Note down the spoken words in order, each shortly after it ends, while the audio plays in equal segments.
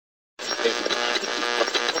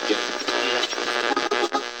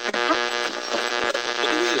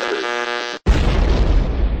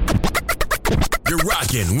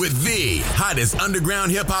rocking with the hottest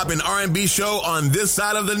underground hip-hop and R&B show on this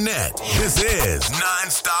side of the net. This is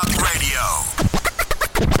NonStop Radio.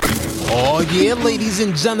 Oh yeah, ladies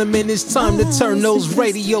and gentlemen, it's time to turn those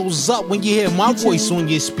radios up when you hear my voice on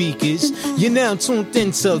your speakers. You're now tuned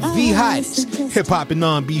into the hottest hip-hop and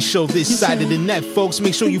R&B show this side of the net, folks.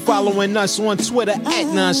 Make sure you're following us on Twitter at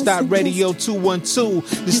NonStop Radio 212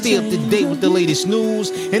 to stay up to date with the latest news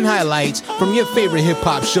and highlights from your favorite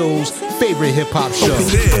hip-hop shows. Open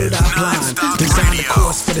your third eye blind, design a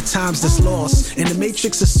course for the times that's lost. In the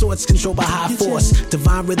matrix of sorts, controlled by high force.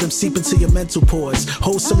 Divine rhythm seep into your mental pores.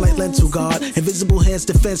 Wholesome like lentil guard, invisible hands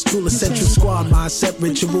defense, true essential squad. Mindset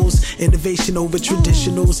rituals, innovation over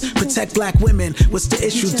traditionals. Protect black women, what's the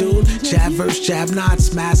issue, dude? Jab verse, jab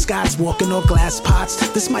nods, mascots, walking on glass pots.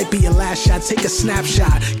 This might be your last shot, take a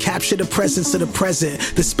snapshot. Capture the presence of the present,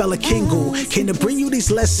 the spell of Kingu. Came to bring you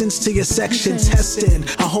these lessons to your section testing.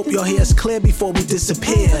 I hope your hair's clear before we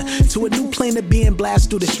disappear to a new plane of being blast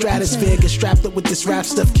through the stratosphere. Get strapped up with this rap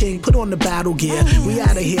stuff, king. Put on the battle gear. We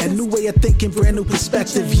out of here. A new way of thinking, brand new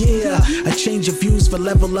perspective. Yeah, a change of views for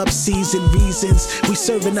level up season reasons. We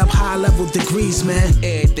serving up high level degrees, man.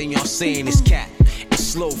 Everything y'all saying is cap. It's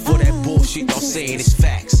slow for that bullshit y'all saying it's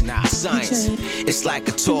facts. Nah, science. It's like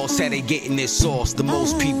a toss. How they getting this sauce? The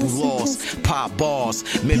most people lost. Pop bars,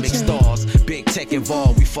 mimic stars. Big tech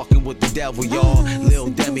involved. We fucking with the devil, y'all. Lil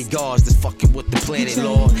demigods that's fucking with the planet,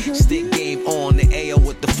 Lord. Stick game on the AO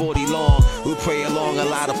with the 40 long. We pray along, a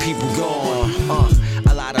lot of people gone.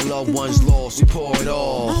 A lot of loved ones lost. We pour it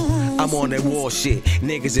all. I'm on that war shit.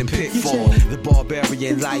 Niggas in pitfall. The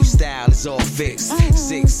barbarian lifestyle is all fixed.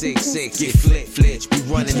 666, get flip-flips. We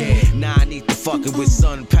running it. Nah, I need to fucking with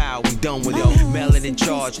sun power. We done with it. Melon in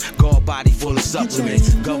charge. Guard body full of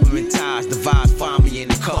supplements. Government ties. The vibes find me in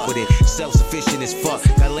the cup with it. Self-sufficient as fuck.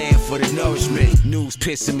 Got land for the nourishment. News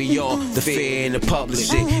pissing me off. The fear in the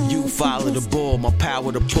publishing. You follow the bull. My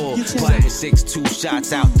power to pull. 762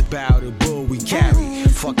 shots out the barrel. The bull we carry.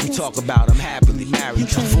 Fuck you talk about. I'm happily married.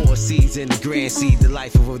 4 seeds in the grand seed. The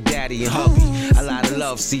life of a daddy and hubby. A lot of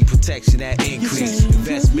love. See protection that increase.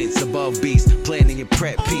 Investments above beast. Planning and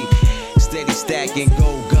prep P. Steady stacking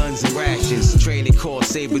gold guns and rations. Training course.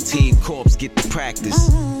 Saber team corps. Get the practice.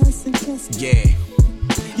 Yeah.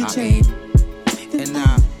 I aim. And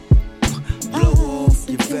I blow off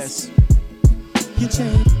your vest.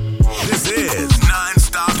 This is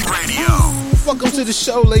NonStop Radio. Welcome to the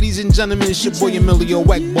show, ladies and gentlemen. It's your boy Emilio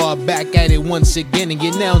Ekbar back at it once again, and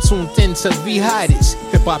you're now tuned into the hottest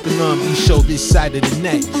hip-hop and R&B show this side of the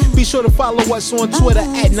net. Be sure to follow us on Twitter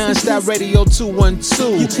at NonStop Radio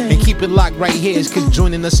 212 and keep it locked right here, because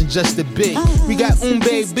joining us in just a bit, we got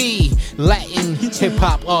Baby, Latin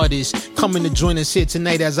hip-hop artist, coming to join us here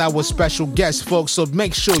tonight as our special guest, folks. So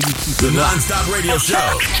make sure you keep the it locked. NonStop Radio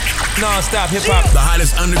Show. Non-stop hip-hop. The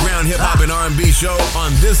hottest underground hip-hop and R&B show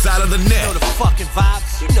on this side of the net. You know the fucking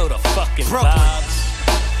vibes. You know the fucking vibes.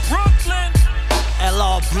 Brooklyn.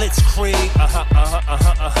 LR Blitzkrieg.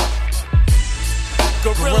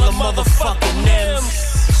 Gorilla motherfucking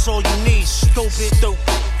Nims. That's all you need, stupid.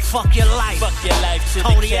 Fuck your life. Fuck your life till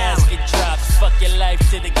the casket drops. Fuck your life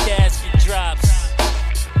till the casket drops.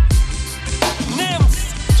 Nims.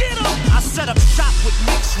 I set up shop with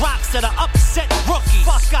mixed rocks that are upset rookies.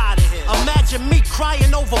 Fuck out of here. Imagine me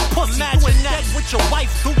crying over pussy. Imagine you that with your wife,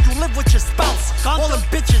 dude. You live with your spouse. All them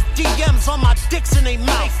bitches DMs on my dicks in they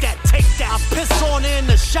mouth. Take that. I piss on her in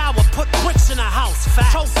the shower, put bricks in her house.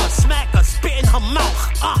 Facts. Choke her, smack her, spit in her mouth.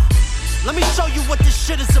 Let me show you what this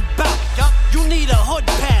shit is about. You need a hood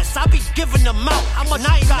pass, I be giving them out. I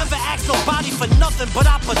ain't never asked nobody for nothing but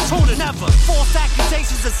opportunity. Never. False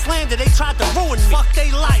accusations and slander, they tried to ruin me. Fuck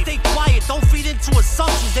they life. Stay quiet, don't feed into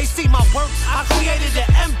assumptions. They see my work. I created an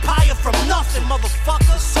empire from nothing,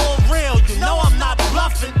 motherfucker. It's all real, you know I'm not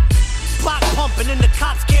bluffing. Block pumping and the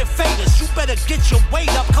cops can't fade us. You better get your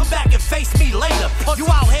weight up, come back and face me later. You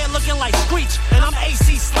out here looking like Screech, and I'm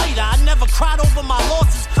AC Slater. I never cried over my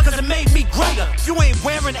losses, cause it made me greater. You ain't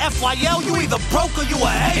wearing FYL, you either broke or you a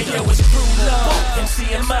hater. Hey yo, it's true love,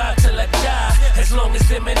 MCMI till I die. As long as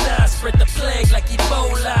them and I spread the plague like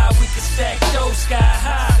Ebola, we can stack those sky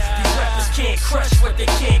high. These rappers can't crush what they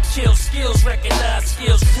can't kill. Skills, recognize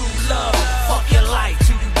skills, true love. Fuck your life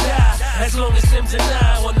till you die. As long as them's and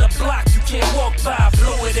I on the block, you can't walk by,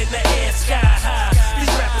 blow it in the air, sky high.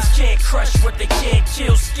 These rappers can't crush what they can't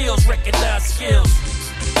kill. Skills, recognize skills.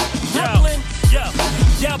 Brooklyn,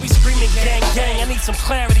 y'all be screaming gang gang. I need some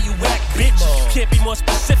clarity, you whack bitch. You can't be more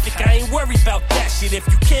specific, I ain't worried about that shit. If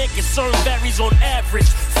you can't, concern varies on average.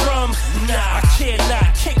 From, nah, I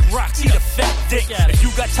cannot kick rocks, eat a fat dick. If you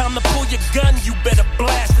got time to pull your gun, you better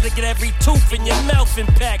blast it get every tooth in your mouth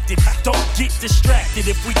impacted. Don't get distracted.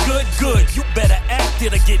 If we good, you better act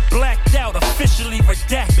it or get blacked out, officially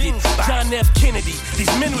redacted. John F. Kennedy,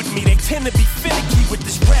 these men with me, they tend to be finicky with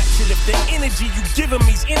this rap shit. If the energy you giving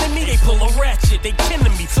me's enemy, they pull a ratchet, they kin to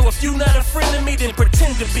me. So if you not a friend of me, then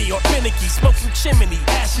pretend to be. Or finicky, smoke some chimney,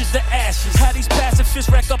 ashes to ashes. How these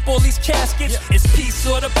pacifists rack up all these caskets? It's peace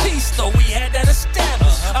or the peace, though we had that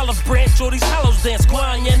established. Olive branch, all these hollows dance,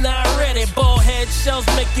 Guan, you're not ready. Ball head shells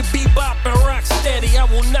make you bebop and rock steady. I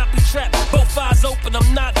will not be trapped, both eyes open,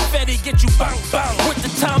 I'm not fetty. Get you bang bang with the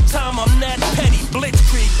tom, I'm not petty.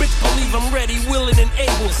 Blitzkrieg, bitch believe I'm ready, willing and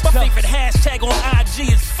able. My favorite hashtag on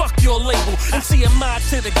IG is fuck your label. MCMI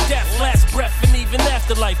to the death, last breath and even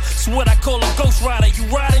afterlife. So what I call a ghost rider, you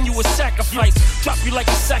riding, you a sacrifice. Drop you like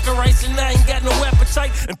a sack of rice and I ain't got no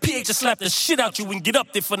appetite. And PH just slap the shit out you and get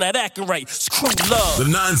up there for that acting right. Screw love. The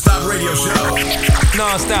Non-Stop Radio Show.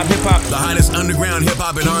 Non-Stop hip-hop. The hottest underground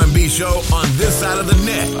hip-hop and R&B show on this side of the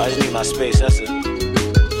net. I just need my space, that's it.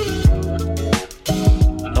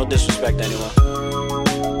 No disrespect to anyone.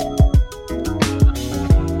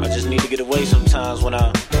 I just need to get away sometimes when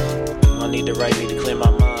I need to write, need to clear my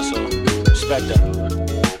mind, so respect that.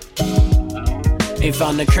 Ain't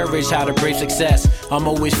found the courage how to brave success. I'm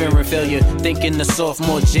always fearing failure, thinking the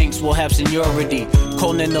sophomore jinx will have seniority.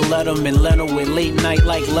 Conan the Letterman, Leonard with late night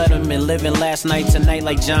like Letterman. Living last night tonight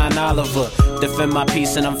like John Oliver. Defend my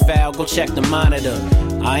peace and I'm foul, go check the monitor.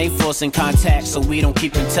 I ain't forcing contact so we don't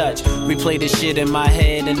keep in touch. Replay this shit in my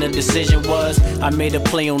head and the decision was I made a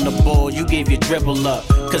play on the ball, you gave your dribble up.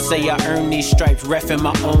 Cause say I earned these stripes, reffing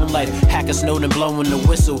my own life. Hacker Snowden blowing the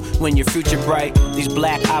whistle when your future bright. These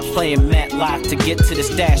black ops playing Matlock to get to the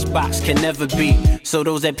stash box can never be. So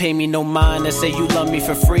those that pay me no mind that say you love me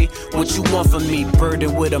for free, what you want from me?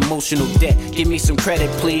 Burdened with emotional debt. Give me some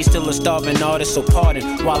credit please, still a starving artist, so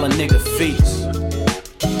pardon while a nigga feasts.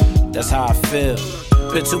 That's how I feel.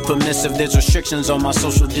 Been too permissive, there's restrictions on my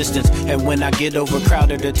social distance. And when I get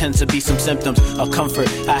overcrowded, there tends to be some symptoms of comfort.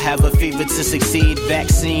 I have a fever to succeed,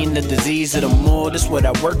 vaccine, the disease of the more, that's what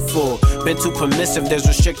I work for. Been too permissive, there's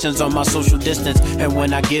restrictions on my social distance. And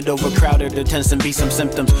when I get overcrowded, there tends to be some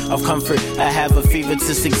symptoms of comfort. I have a fever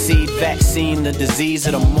to succeed, vaccine, the disease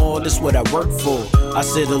of the more, that's what I work for. I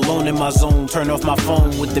sit alone in my zone, turn off my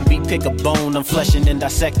phone with the beat, pick a bone. I'm fleshing and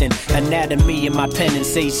dissecting anatomy in my pen and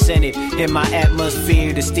sage senate. In my atmosphere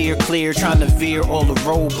to steer clear, trying to veer all the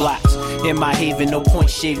roadblocks. In my haven, no point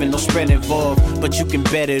shaving, no spread involved, but you can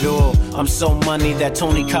bet it all. I'm so money that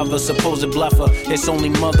Tony covers, supposed bluffer. It's only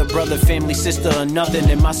mother, brother, family, sister, or nothing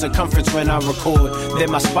in my circumference when I record. Then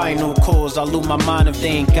my spinal cords, I lose my mind if they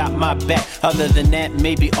ain't got my back. Other than that,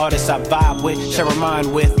 maybe artists I vibe with, share a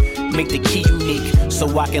mind with. Make the key unique, so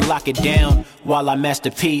I can lock it down while I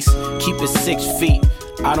masterpiece. Keep it 6 feet.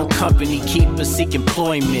 I don't company keep or seek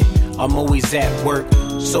employment. I'm always at work.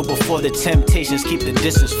 So before the temptations, keep the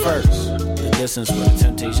distance first. The distance for the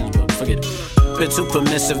temptations, but forget it. Been too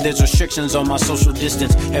permissive, there's restrictions on my social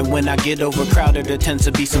distance. And when I get overcrowded, there tends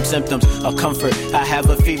to be some symptoms of comfort. I have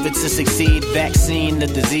a fever to succeed, vaccine, the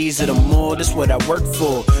disease of the more, that's what I work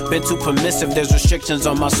for. Been too permissive, there's restrictions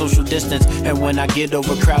on my social distance. And when I get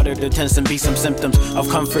overcrowded, there tends to be some symptoms of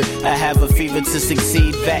comfort. I have a fever to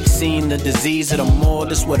succeed, vaccine, the disease of the more,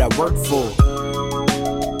 that's what I work for.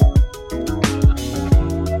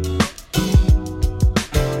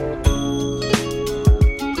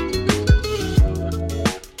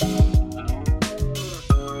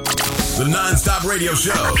 The Non-Stop Radio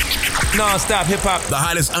Show. Non-Stop hip-hop. The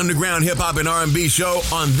hottest underground hip-hop and R&B show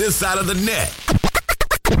on this side of the net.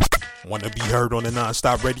 Want to be heard on the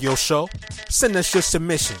Non-Stop Radio Show? Send us your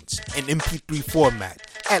submissions in MP3 format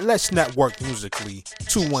at Let's Network Musically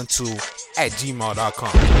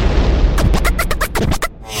 212@gmail.com.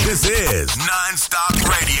 This is Non-Stop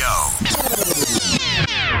Radio.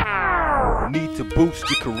 Need to boost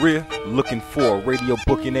your career? Looking for a radio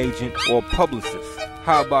booking agent or publicist?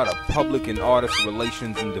 How about a public and artist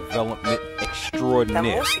relations and development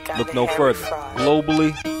extraordinaire? Look no further.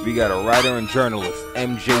 Globally, we got a writer and journalist,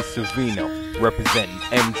 MJ Savino, representing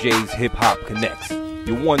MJ's Hip Hop Connects.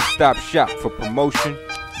 Your one-stop shop for promotion,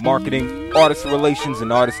 marketing, artist relations,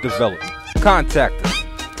 and artist development. Contact us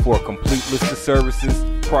for a complete list of services,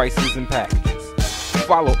 prices, and packages.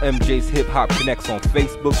 Follow MJ's Hip Hop Connects on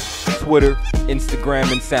Facebook, Twitter, Instagram,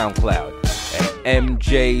 and SoundCloud at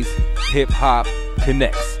MJ's Hip Hop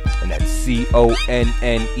Connects, and that's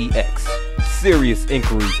CONNEX. Serious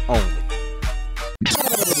inquiries only.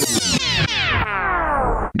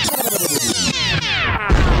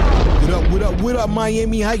 What up,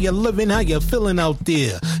 Miami? How you living? How you feeling out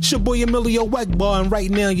there? It's your boy Emilio Wegbar, and right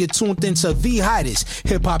now you're tuned into the hottest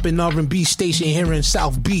hip-hop and R&B station here in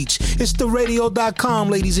South Beach. It's the radio.com,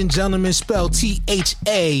 ladies and gentlemen, spelled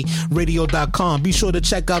T-H-A, radio.com. Be sure to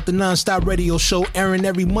check out the NonStop Radio Show airing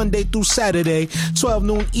every Monday through Saturday, 12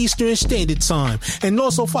 noon Eastern Standard Time. And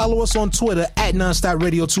also follow us on Twitter at NonStop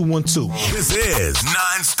Radio 212. This is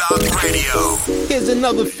NonStop Radio. Here's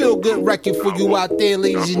another feel-good record for you out there,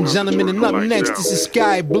 ladies and gentlemen. And up next, this is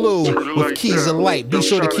Sky Blue with Keys of Light. Be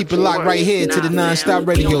sure to keep it locked right here to the NonStop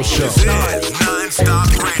Radio Show. This is NonStop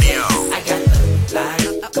Radio. I got the light.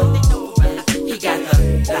 He got the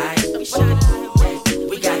light.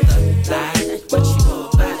 We got the light. What you know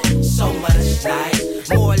about it? So much light.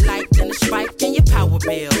 More light than a spike in your power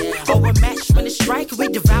bill. Or a match when it strike, we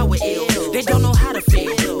devour ill. They don't know how to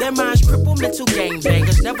feel. Their minds cripple, mental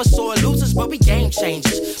gangbangers. Never saw losers, but we game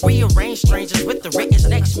changers. Rearrange strangers with the written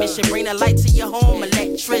next mission. Bring the light to your home,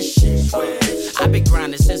 electrician. I've been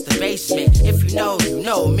grinding since the basement. If you know, you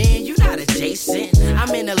know, man, you not adjacent. I'm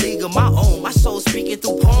in a league of my own. My soul speaking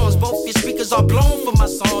through poems. Both your speakers are blown for my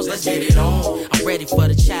songs. Let's get it on. I'm ready for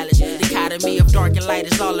the challenge. The dichotomy of dark and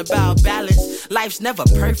light is all about balance. Life's never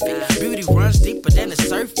perfect. Beauty runs deeper than the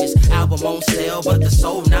surface. Album on sale, but the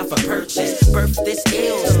soul not for purchase. Birth this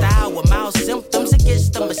ill style with mild symptoms. It gets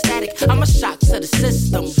them ecstatic. I'm a shock to the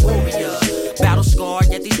system. Warrior, battle scarred,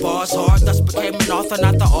 yet these bars hard. Thus became an author,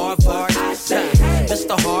 not the Harvard. I say, this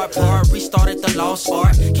the hard part. Restarted the lost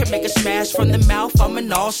art. Can make a smash from the mouth. I'm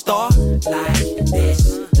an all-star. Like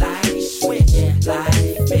this, light switch.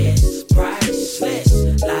 Life is priceless.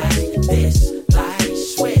 Like this, light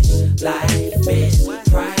switch. Life is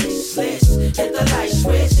priceless. Hit the light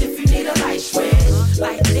switch if you need a light switch.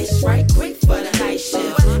 Like this, right quick for the night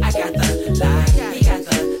shift. I got the light, he got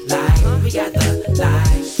the light, we got the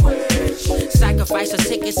light switch. Sacrifice a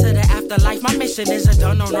ticket to the afterlife. My mission isn't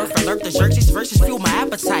done on earth. Alert the jerseys versus fuel my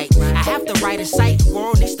appetite. I have the right insight.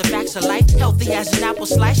 World needs the facts of life. Healthy as an apple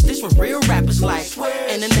slice. This what real rappers like.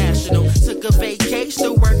 International. Took a vacation.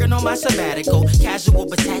 Still working on my sabbatical. Casual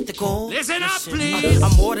but tactical. Listen up, please.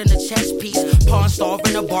 I'm more than a chess piece. Pawn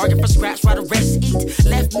starving a bargain for scraps while the rest eat.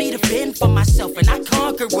 Left me to fend for myself and I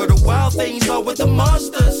conquered where the wild things are with the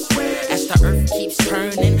monsters. As the earth keeps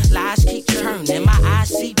turning, lies keep turning. My eyes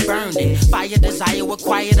see burning. Fire desire with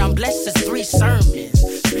quiet. I'm blessed as 3 sermons.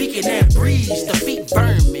 Speaking that breeze, the feet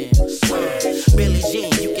vermin. Billie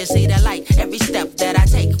Jean, you can see that light. Every step that I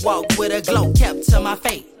take, walk with a glow kept to my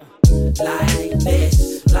fate. Like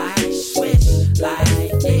this, light switch.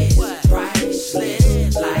 Like this,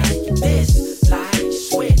 priceless. Like this, light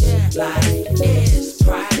switch. Like this,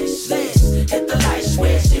 priceless. Hit the light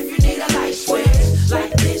switch if you need a light switch.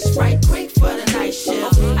 Like this, right quick for the night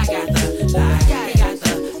shift. I got the light, I got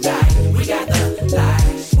the light, we got the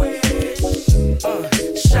light switch.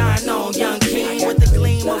 Shine on, young king, with the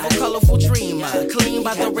gleam of a colorful dreamer. Clean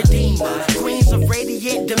by the redeemer. Queens of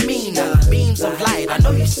radiant demeanor. Beams of light, I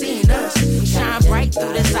know you've seen us. Shine bright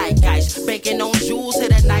through the zeitgeist. Baking on jewels,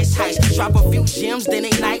 hit a nice heist. Drop a few gems, then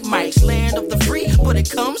ignite mics. Land of the free, but it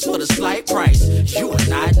comes with a slight price. You are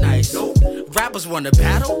not nice. Rappers want to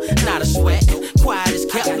battle, not a sweat. Quiet is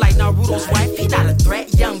kept like Naruto's wife. He not a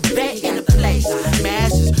threat, young vet in the place.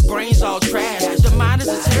 Masses, brains all trash. The mind is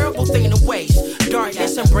a terrible thing to waste.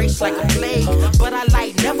 Darkness embraced like a plague. But our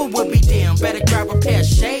light never would be dim. Better grab a pair of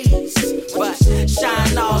shades. But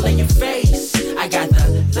shine all in your face. I got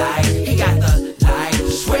the light, he got the light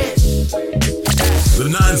switch. The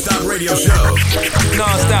NonStop Radio Show.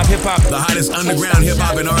 NonStop Hip Hop. The hottest underground hip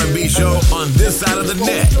hop and R&B show on this side of the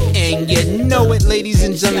net. And you know it, ladies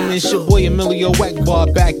and gentlemen, it's your boy Emilio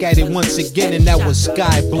Wegbar back at it once again, and that was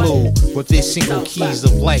Sky Blue with this single Keys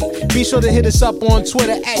of Light. Be sure to hit us up on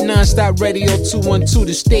Twitter at NonStop Radio 212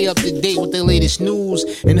 to stay up to date with the latest news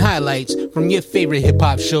and highlights from your favorite hip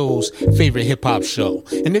hop show's favorite hip hop show.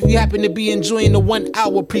 And if you happen to be enjoying the 1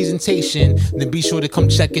 hour presentation, then be sure to come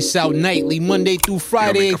check us out nightly, Monday through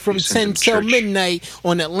Friday from 10 till midnight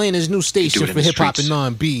on Atlanta's new station for hip hop and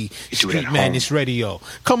R&B, Street Madness Radio.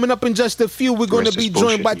 Coming up in just a few, we're going to be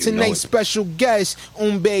joined by tonight's special guest,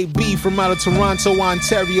 Umbe B from out of Toronto,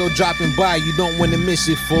 Ontario, dropping by. You don't want to miss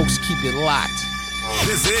it, folks. Keep it locked.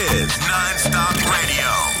 This is NonStop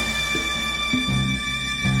Radio.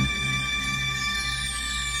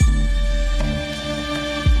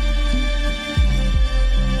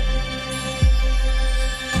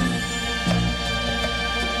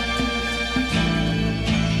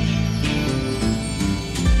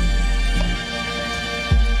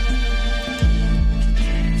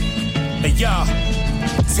 Hey, y'all,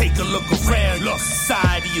 take a look around. Look,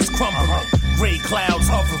 society is crumbling. gray clouds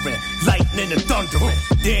hovering, lightning and thundering.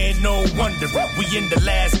 There ain't no wondering, we in the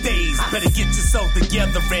last days. Better get yourself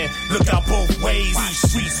together and look out both ways. These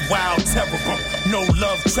streets wild, terrible, no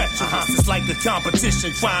love treacherous. It's like a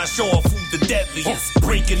competition, try and show off who the deadliest.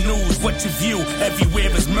 Breaking news, what you view,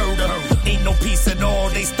 everywhere is murder. Ain't no peace at all,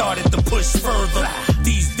 they started to push further.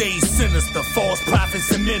 These days sinister, false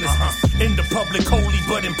prophets and ministers. In the public holy,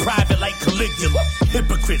 but in private like Caligula.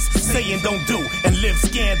 Hypocrites saying don't do and live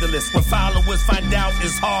scandalous. When followers find out,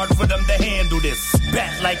 it's hard for them to handle this.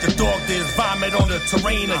 Bat like a dog, there's vomit on the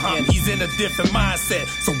terrain again. He's in a different mindset,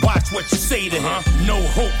 so watch what you say to him. No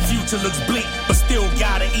hope, future looks bleak, but still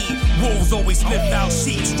gotta eat. Wolves always sniff out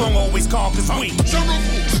sheep, strong always conquers weak.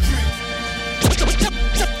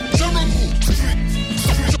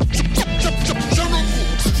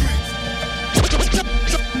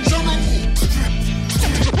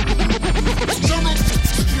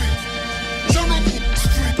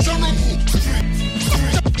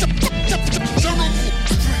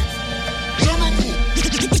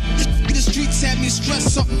 Had me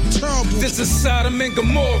stress something terrible. This is Sodom and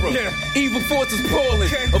Gomorrah. Evil forces pulling.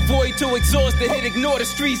 Avoid to exhaust the hit, ignore the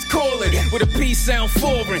streets calling. With a peace sound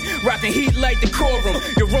foreign, rocking heat like decorum.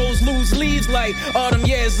 Your rose lose leaves like autumn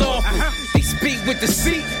years often. They speak with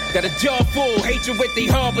deceit, got a jaw full. Hatred what they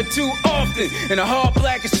harbor too often. And a heart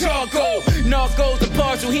black as charcoal. Narcos and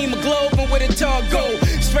partial hemoglobin with a tar gold.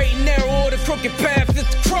 Straight and narrow or the crooked path is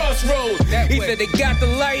the crossroad. Either they got the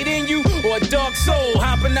light in you or a dark soul.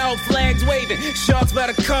 Hopping out, flags waving, sharks by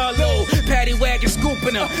the carload. Paddy wagon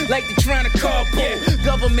scooping them like they trying to carpool.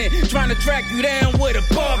 Government trying to track you down with a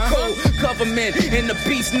barcode. Government in the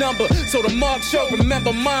beast number, so the mark show.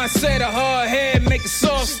 Remember mindset, a hard head, make a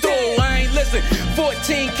soft stool. I ain't listen,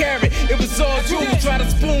 14 karat, it was all true. Try to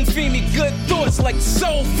spoon feed me good thoughts like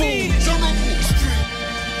soul food.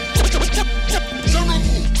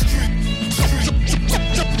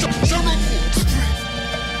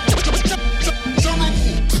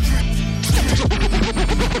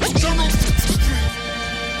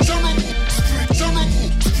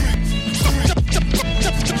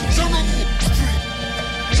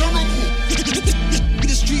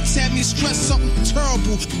 The streets had me stress something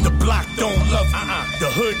terrible. The block don't love you,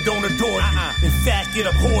 the hood don't adore you. In fact, it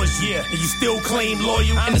abhors you, and you still claim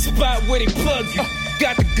loyal. In the spot where they plug you,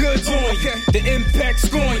 got the goods on you, the impact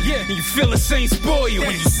scoring you, and you feel the same spoil you.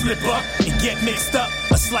 When you slip up and get mixed up,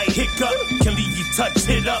 a slight hiccup can leave you touch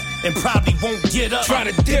hit up and probably won't get up. Try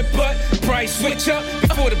to dip up, price switch up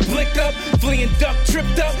before the blick up. Fleeing duck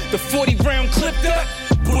tripped up, the 40 round clipped up.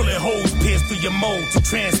 Bullet holes pierce through your mold to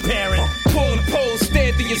transparent. Pull the pole,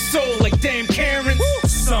 stare through your soul like damn Karens.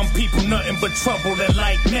 Some people nothing but trouble that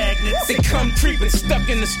like magnets. They come creeping, stuck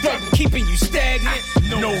in the struggle, keeping you stagnant.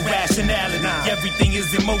 No rationality, everything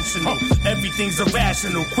is emotional. Everything's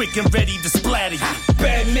irrational, quick and ready to splatter you.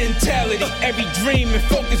 Bad mentality, every dream and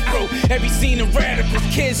focus broke. Every scene of radical,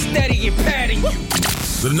 kids steady and patting you.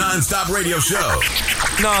 The NonStop Radio Show.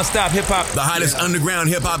 NonStop Hip Hop. The hottest underground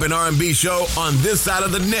hip hop and R&B show on this side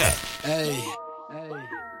of the net. Hey,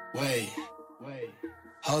 wait,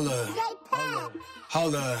 hold up.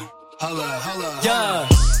 Yeah,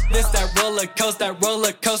 this that roller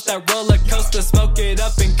coaster, smoke it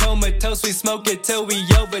up and comatose. We smoke it till we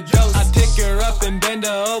overdose. I pick her up and bend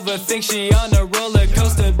her over, think she on a roller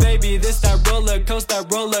coaster, baby. This that roller coaster.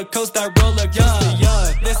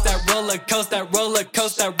 Yeah, this that roller coaster,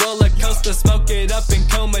 smoke it up and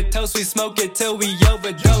comatose. We smoke it till we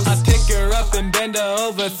overdose. I pick her up and bend her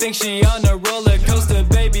over, think she on a roller coaster,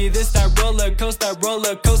 baby. This that roller coaster.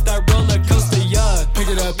 Yeah, pick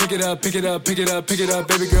it up, baby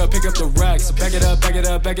girl, pick up the racks. Back it up.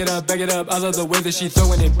 I love the way that she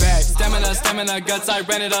throwing it back. Stamina, guts, I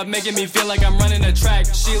ran it up, making me feel like I'm running a track.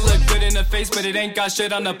 She look good in the face, but it ain't got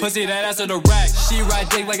shit on the pussy, that ass of the rack. She ride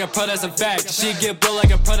dick like a pro, that's a fact. She get blow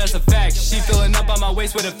like a pro, that's a fact. She filling up on my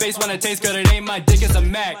waist with a face when I taste, girl, it ain't my dick, it's a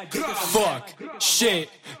Mac. Fuck, shit,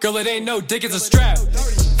 girl, it ain't no dick, it's a strap.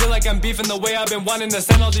 Feel like I'm beefing the way I've been wanting to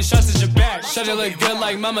send all these shots at your back. Shawty look good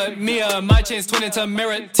like Mama Mia, my chain's twin into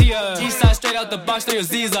Maratia. Eastside straight out the box, throw your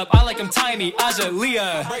Z's up, I like them tiny, Aja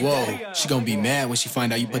Leah. Whoa, she gon' be mad when she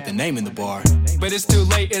find out you put the name in the bar. But it's too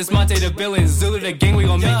late, it's Monte the villain, Zulu the gang, we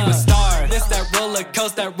gon' make you a star. This that roller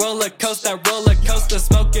coaster,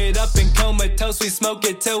 smoke it up and comatose, we smoke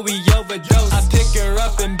it till we overdose. I pick her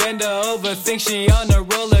up and bend her over, think she on a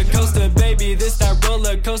roller coaster, baby. This that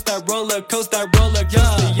roller coaster,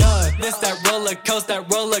 yeah. This that roller coaster,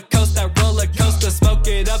 smoke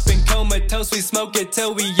it up and comatose, we smoke it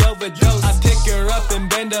till we overdose. I pick her up and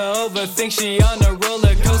bend her over, think she on a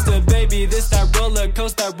roller coaster, baby. This that roller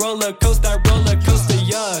coaster, yeah.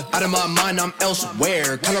 yeah. Out of my mind, I'm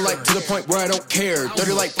elsewhere. Kinda like to the point where I don't care.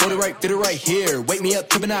 Dirty like 40 right, fit it right here. Wake me up,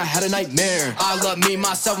 tripping, I had a nightmare. I love me,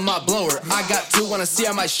 myself, and my blower. I got two, wanna see,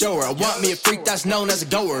 I might show her. I want me a freak that's known as a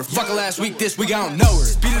goer. Fuck her last week, this week I don't know her.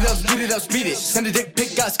 Speed it up, speed it up, speed it. Send a dick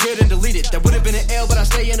pic, got scared and deleted. That would've been an L, but I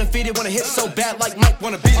stay undefeated. Wanna hit so bad like Mike,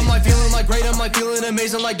 wanna beat it. I'm like feeling like great, I'm like feeling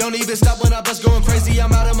amazing. Like don't even stop when I bust going crazy.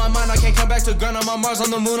 I'm out of my mind, I can't come back to ground. I'm on Mars,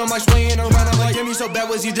 on the moon, I'm like swaying around. I'm like, damn, you so bad,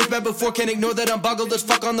 was you this bad before? Can't ignore that I'm boggled. Let's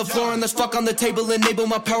fuck on the floor and let's fuck on the table. Enable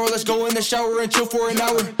my power, let's go in the shower and chill for an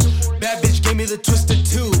hour. Bad bitch gave me the twisted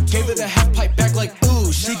two. Gave her the half pipe back like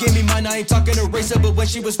ooh. She gave me mine, I ain't talking to racer, but when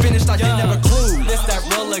she was finished, I didn't have a clue. This that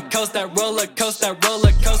roller coaster, that roller coaster, that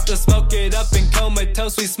roller coaster. Smoke it up and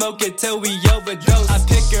comatose, we smoke it till we overdose. I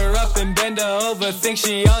pick her up and bend her over, think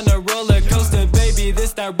she on a roller coaster, baby.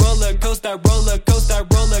 This that roller coaster, that roller coaster,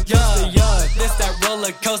 that roller coaster, yeah. This that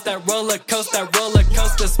roller coaster, that roller coaster, that roller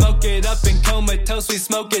coaster. Smoke it up and comatose, we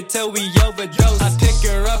smoke it till we overdose. I pick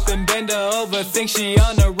her up and bend her over, think she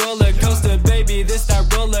on a roller coaster, baby. This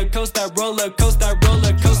that roller coaster, that roller coaster, that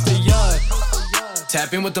roller coaster, yeah.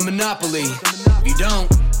 Tap in with the Monopoly. If you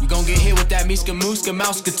don't, you gon' get hit with that Miska Muska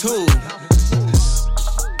Mouska tool.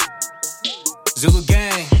 Zulu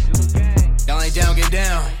gang, y'all ain't down, get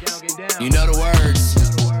down. You know the words.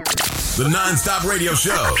 The NonStop Radio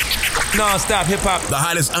Show. NonStop Hip Hop. The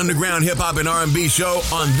hottest underground hip hop and R&B show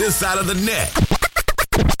on this side of the net.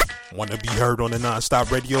 Want to be heard on the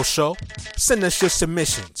NonStop Radio Show? Send us your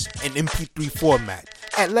submissions in MP3 format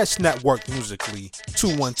at Let's Network Musically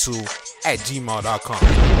 212@gmail.com.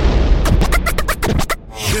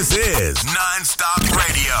 This is NonStop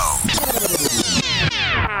Radio.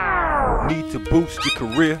 Need to boost your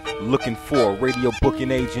career? Looking for a radio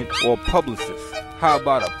booking agent or publicist? How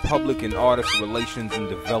about a public and artist relations and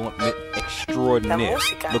development extraordinaire?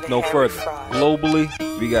 Look no further. Globally,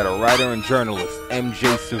 we got a writer and journalist,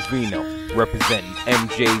 MJ Savino, representing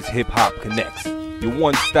MJ's Hip Hop Connects. Your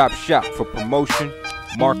one-stop shop for promotion,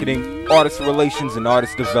 marketing, artist relations, and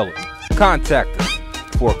artist development. Contact us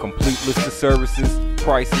for a complete list of services,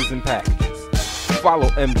 prices, and packages. Follow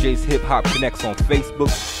MJ's Hip Hop Connects on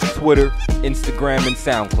Facebook, Twitter, Instagram, and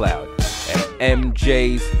SoundCloud at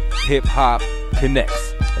MJ's Hip Hop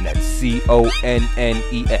Connects, and that's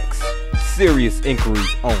CONNEX. Serious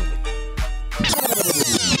inquiries only.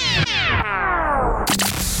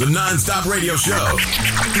 The NonStop Radio Show.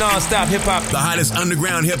 NonStop Hip Hop. The hottest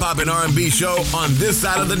underground hip hop and R&B show on this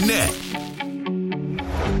side of the net.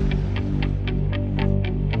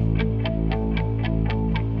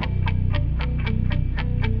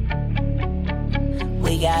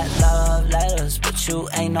 We got love letters, but you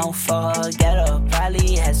ain't no forgetter.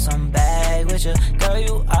 Probably had some bag with you. Girl,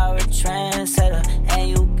 you are a trendsetter, and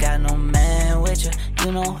you got no man with you.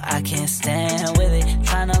 You know I can't stand with it.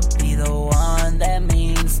 Tryna be the one that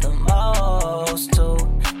means the most to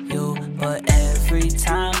you. But every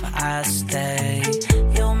time I stay,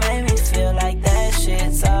 you make me feel like that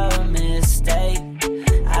shit's a mistake.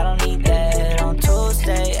 I don't need that on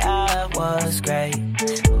Tuesday, I was great.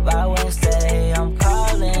 But by Wednesday, I'm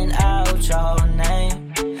calling out your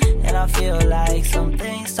name. And I feel like some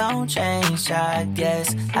things don't change, I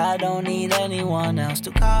guess. I don't need anyone else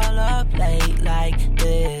to call up late like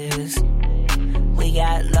this. We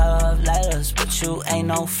got love letters, but you ain't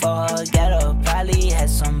no forgetter. Probably had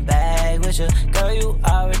some bag with you. Girl, you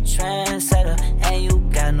are a trendsetter, and you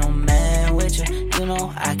got no man with you. You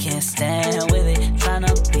know I can't stand with it.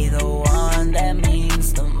 Tryna be the one that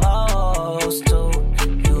means the most to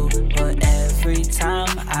you. But every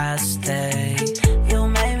time I stay, you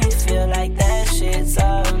make me feel like that shit's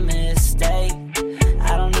a mistake.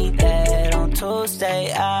 I don't need that on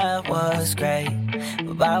Tuesday, I was great.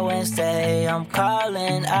 But by Wednesday, I'm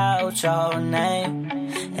calling out your name.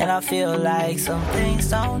 And I feel like some things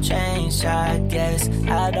don't change, I guess.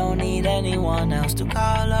 I don't need anyone else to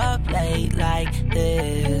call up late like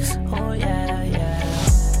this. Oh yeah, yeah.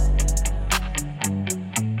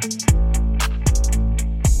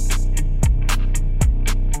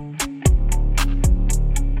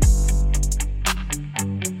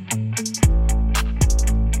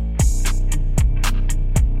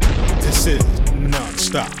 This is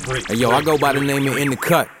NonStop Radio. Hey, yo, I go by the name of In the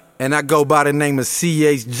Cut. And I go by the name of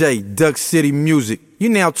CHJ, Duck City Music. You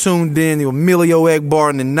now tuned in to Emilio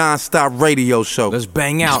Egbar and the NonStop Radio Show. Let's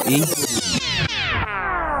bang out, E.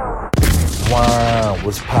 Wow,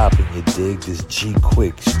 what's poppin', you dig? This G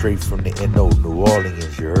Quick, straight from the NO, New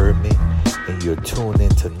Orleans, you heard me? And you're tuned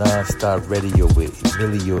into NonStop Radio with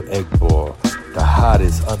Emilio Egbar, the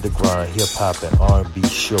hottest underground hip-hop and R&B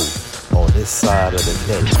show on this side of the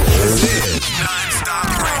net, you heard me?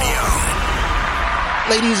 NonStop Radio.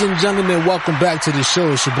 Ladies and gentlemen, welcome back to the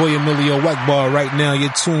show. It's your boy Emilio Wackbar. Right now,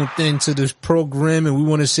 you're tuned in to this program, and we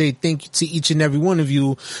want to say thank you to each and every one of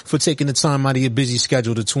you for taking the time out of your busy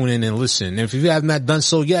schedule to tune in and listen. And if you have not done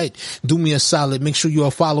so yet, do me a solid. Make sure you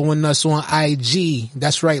are following us on IG.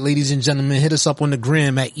 That's right, ladies and gentlemen. Hit us up on the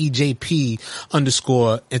gram at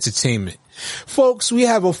EJP_entertainment. Folks, we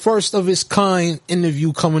have a first of its kind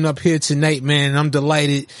interview coming up here tonight, man. I'm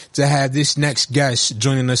delighted to have this next guest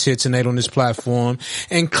joining us here tonight on this platform.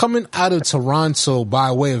 And coming out of Toronto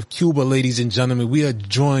by way of Cuba, ladies and gentlemen, we are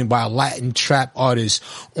joined by Latin trap artist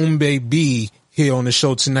Umbe B here on the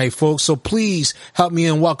show tonight, folks. So please help me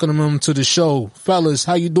in welcoming him to the show. Fellas,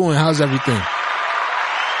 how you doing? How's everything?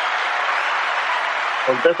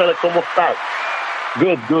 ¿Cómo estás?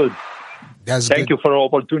 Good. Thank you for the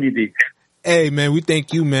opportunity. Hey, man, we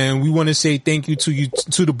thank you, man. We want to say thank you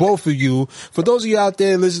to the both of you. For those of you out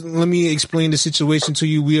there, listen, let me explain the situation to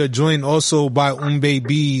you. We are joined also by Umbe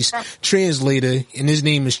B's translator, and his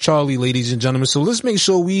name is Charlie, ladies and gentlemen. So let's make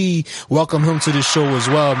sure we welcome him to the show as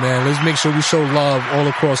well, man. Let's make sure we show love all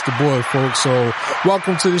across the board, folks. So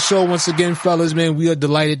welcome to the show once again, fellas, man. We are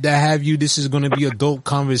delighted to have you. This is going to be a dope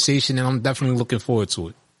conversation, and I'm definitely looking forward to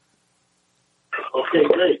it. Okay,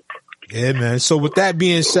 great. Yeah, man. So with that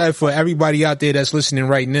being said, for everybody out there that's listening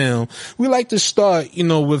right now, we like to start,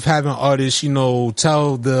 with having artists,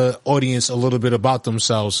 tell the audience a little bit about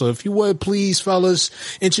themselves. So if you would, please, fellas,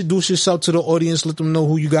 introduce yourself to the audience. Let them know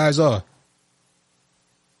who you guys are.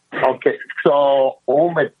 Okay. So,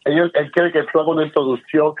 él quiere que tú hagas una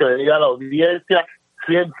introducción que le diga a la audiencia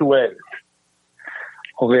quién tú eres.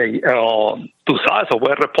 Ok, tú sabes, o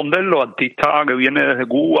puedes responderlo, artista que viene desde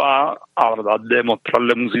Cuba a tratar de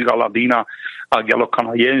mostrarle música latina aquí a los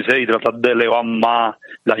canadienses y tratar de elevar más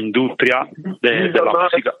la industria de la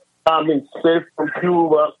música. He's from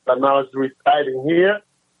Cuba, but now is residing here,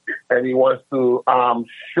 and he wants to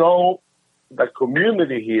show the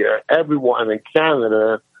community here, everyone in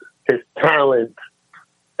Canada, his talent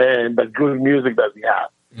and the good music that he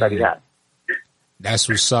has. That's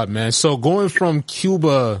what's up, man. So going from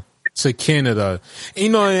Cuba to Canada,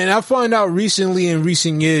 and I found out recently in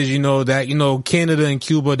recent years, that, Canada and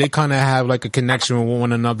Cuba, they kind of have like a connection with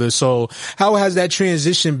one another. So how has that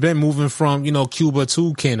transition been moving from, Cuba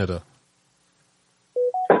to Canada?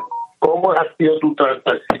 ¿Cómo ha sido tu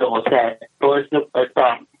transición? O sea, toda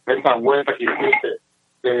esa vuelta que hiciste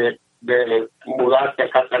de mudarte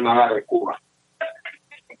acá a Canadá de Cuba.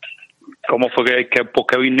 ¿Cómo fue por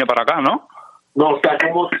qué vine para acá, no? No, o sea,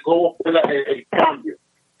 ¿cómo fue el cambio?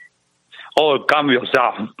 El cambio, o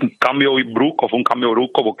sea, un cambio brusco, fue un cambio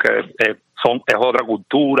brusco porque es otra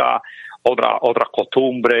cultura, otras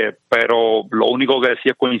costumbres, pero lo único que sí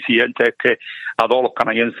es coincidente es que a todos los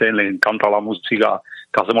canadienses les encanta la música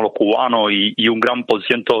que hacemos los cubanos y un gran por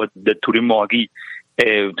ciento del turismo aquí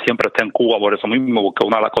siempre está en Cuba por eso mismo, porque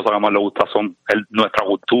una de las cosas que más les gusta son nuestra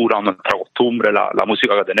cultura, nuestra costumbre, la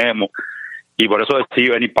música que tenemos, y por eso decidí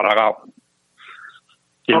venir para acá.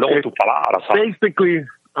 Okay. Basically,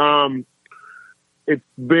 it's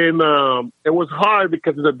been, it was hard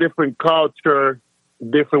because it's a different culture,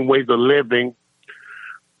 different ways of living,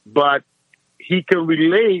 but he can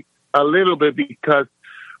relate a little bit because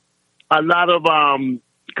a lot of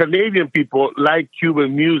Canadian people like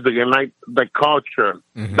Cuban music and like the culture.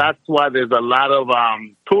 Mm-hmm. That's why there's a lot of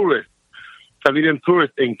Canadian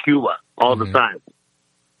tourists in Cuba all the time.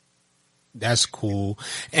 That's cool.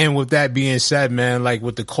 And with that being said, man, like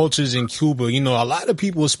with the cultures in Cuba, a lot of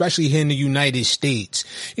people, especially here in the United States,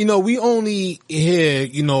 we only hear,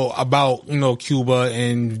 about, Cuba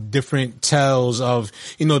and different tales of,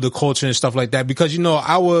 the culture and stuff like that because,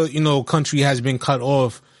 our, country has been cut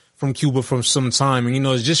off from Cuba for some time. And,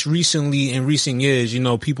 just recently, in recent years,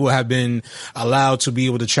 people have been allowed to be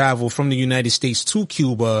able to travel from the United States to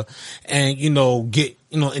Cuba and, get,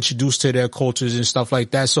 introduced to their cultures and stuff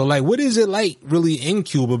like that. So, like, what is it like really in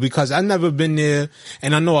Cuba? Because I've never been there,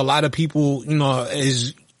 and I know a lot of people,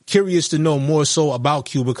 is curious to know more so about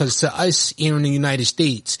Cuba because to us here in the United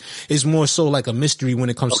States, it's more so like a mystery when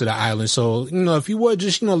it comes to the island. So, if you would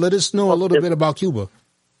just, let us know a little bit about Cuba.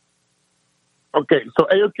 Okay, so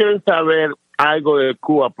ellos quieren saber algo de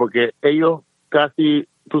Cuba porque ellos casi,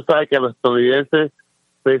 tú sabes que los estadounidenses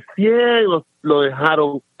recién lo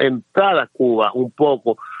dejaron entrar a Cuba un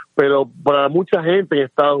poco, pero para mucha gente en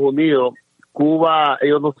Estados Unidos, Cuba,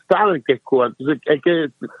 ellos no saben qué es Cuba. Entonces hay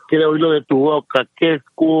que quiere oírlo de tu boca, qué es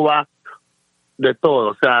Cuba, de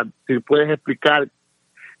todo. O sea, si puedes explicar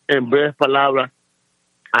en breves palabras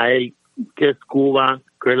a él qué es Cuba,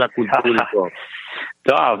 qué es la cultura y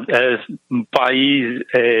todo. Es un país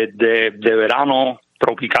de verano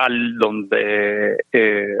tropical, donde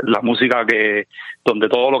la música donde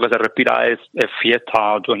todo lo que se respira es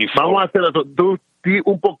fiesta 24. Vamos a hacer eso. Tú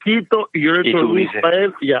un poquito y yo introduce a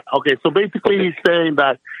él. Yeah, okay. So basically he's saying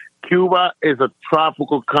that Cuba is a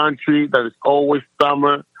tropical country that is always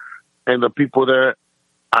summer and the people there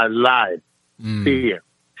are live. Here.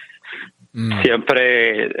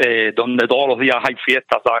 Siempre donde todos los días hay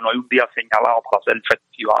fiestas, ¿sabes? No hay un día señalado para hacer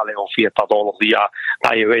festivales o fiestas, todos los días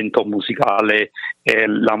hay eventos musicales.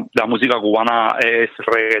 La música cubana es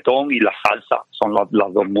reggaetón y la salsa, son las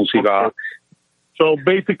dos músicas. Okay. So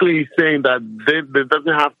basically he's saying that there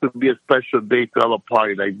doesn't have to be a special day to have a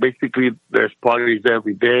party. Like basically there's parties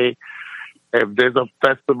every day. If there's a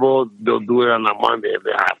festival, they'll do it on a Monday if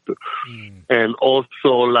they have to. And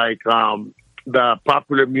also like the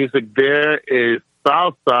popular music there is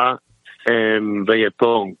salsa and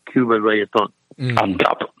reggaeton, Cuban reggaeton. And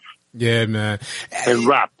rap. Yeah, man. And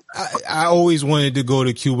rap. I always wanted to go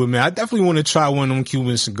to Cuba, man. I definitely want to try one of them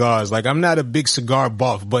Cuban cigars. Like, I'm not a big cigar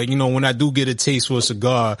buff, but, you know, when I do get a taste for a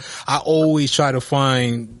cigar, I always try to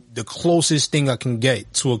find the closest thing I can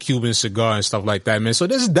get to a Cuban cigar and stuff like that, man. So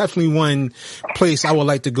this is definitely one place I would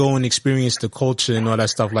like to go and experience the culture and all that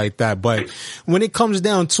stuff like that. But when it comes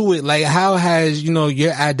down to it, like, how has, you know,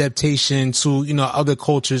 your adaptation to, you know, other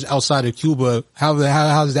cultures outside of Cuba,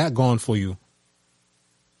 how's that gone for you?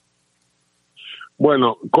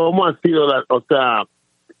 Bueno, ¿cómo ha sido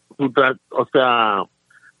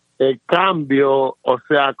el cambio? O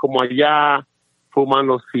sea, como allá fuman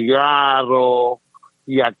los cigarros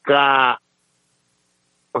y acá,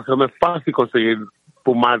 o sea, no es fácil conseguir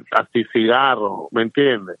fumar así cigarros, ¿me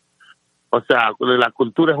entiendes? O sea, la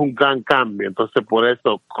cultura es un gran cambio, entonces por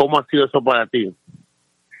eso, ¿cómo ha sido eso para ti?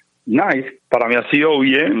 Nice, para mí ha sido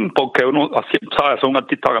bien porque uno, sabes, soy un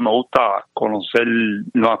artista que me gusta conocer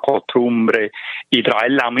nuevas costumbres y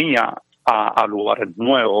traer la mía a lugares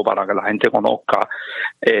nuevos para que la gente conozca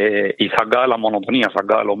y salga de la monotonía,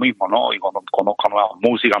 salga de lo mismo, ¿no? Y conozca nuevas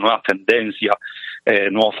músicas, nuevas tendencias,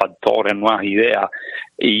 nuevos factores, nuevas ideas.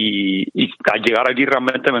 Y al llegar aquí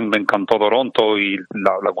realmente me encantó Toronto y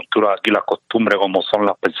la cultura de aquí, las costumbres, cómo son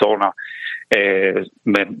las personas.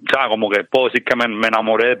 Como que puedo decir que me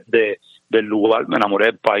enamoré del lugar, me enamoré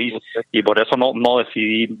del país y por eso no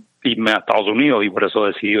decidí irme a Estados Unidos y por eso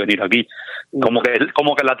decidí venir aquí. Como que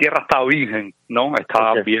la tierra está virgen, ¿no?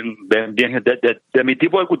 Está bien de mi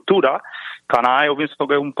tipo de cultura. Canadá yo pienso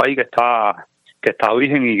que es un país que está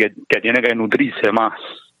virgen y que tiene que nutrirse más.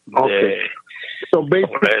 So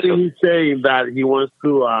basically he's saying that he wants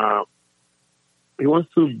to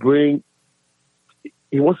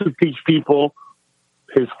teach people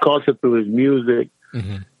his culture through his music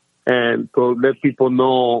and to let people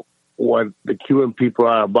know what the Cuban people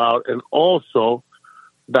are about. And also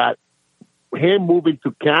that him moving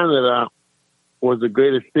to Canada was the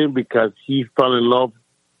greatest thing because he fell in love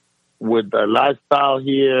with the lifestyle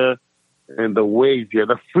here and the ways here,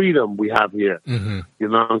 the freedom we have here. You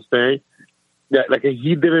know what I'm saying? Yeah, like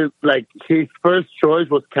he didn't, like his first choice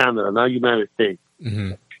was Canada, not United States.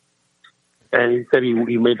 And he said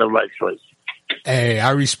he made the right choice. Hey,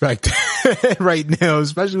 I respect that right now,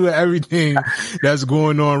 especially with everything that's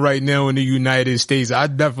going on right now in the United States. I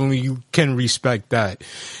definitely can respect that,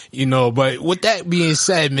 you know. But with that being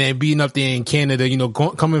said, man, being up there in Canada, you know,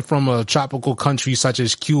 coming from a tropical country such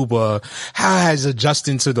as Cuba, how has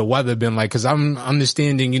adjusting to the weather been like? Because I'm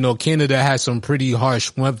understanding, you know, Canada has some pretty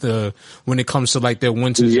harsh weather when it comes to like their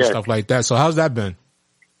winters and stuff like that. So how's that been?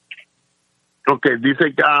 Okay,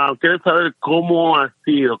 dice que quiere saber cómo ha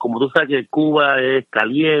sido, como tú sabes que Cuba es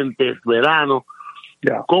caliente, es verano,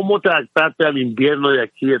 ¿cómo te adaptaste al invierno de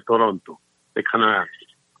aquí de Toronto, de Canadá?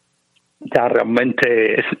 Ya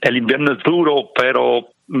realmente el invierno es duro, pero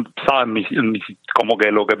sabes, como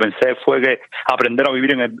que lo que pensé fue que aprender a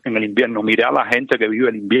vivir en el invierno. Miré a la gente que vive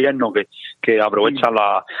el invierno, que aprovecha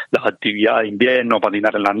las actividades de invierno,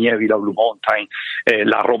 patinar en la nieve y la Blue Mountain.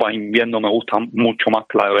 La ropa de invierno me gusta mucho más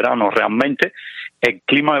que la de verano. Realmente el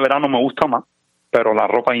clima de verano me gusta más, pero la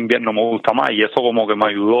ropa de invierno me gusta más y eso como que me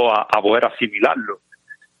ayudó a poder asimilarlo.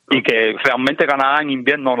 Y que realmente Canadá en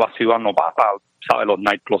invierno la ciudad no pasa, ¿sabes? Los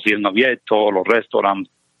nightclubs siguen abiertos, los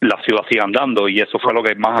restaurantes, la ciudad sigue andando y eso fue lo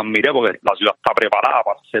que más admiré porque la ciudad está preparada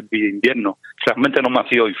para hacer vida de invierno. Realmente no me ha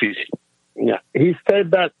sido difícil. Yeah, he said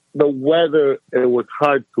that the weather, it was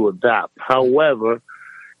hard to adapt. However,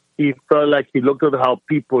 he felt like he looked at how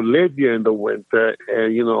people live here in the winter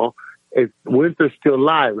and, you know, winter's still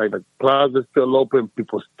live. Like the clubs are still open,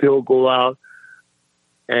 people still go out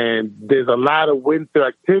and there's a lot of winter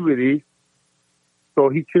activities. So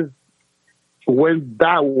he just went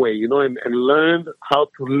that way, and learned how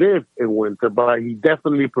to live in winter. But he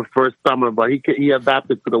definitely prefers summer. But he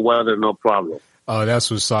adapted to the weather, no problem. Oh,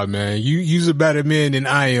 that's what's up, man. You's a better man than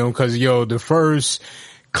I am, because the first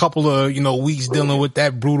couple of weeks dealing with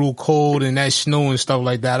that brutal cold and that snow and stuff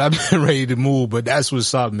like that, I've been ready to move. But that's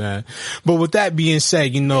what's up, man. But with that being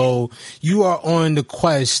said, you are on the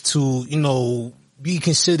quest to be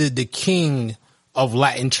considered the king of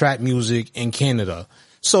Latin trap music in Canada.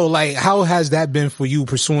 So, like, how has that been for you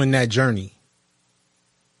pursuing that journey?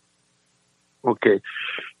 Okay.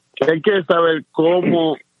 Hay que saber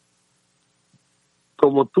como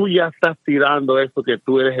tú ya estás tirando eso, que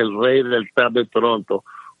tú eres el rey del trap de Toronto,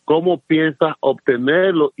 ¿cómo piensas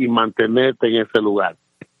obtenerlo y mantenerte en ese lugar?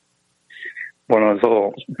 Bueno,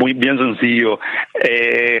 eso muy bien sencillo.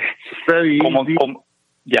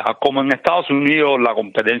 Como en Estados Unidos la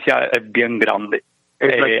competencia es bien grande.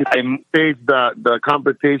 The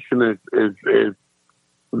competition is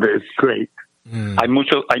great.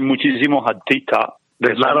 Hay muchísimos artistas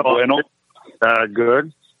que son buenos,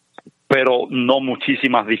 good, pero no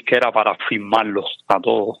muchísimas disqueras para firmarlos a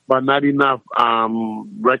todos. But not enough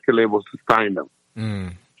record labels to sign them.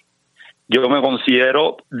 Yo me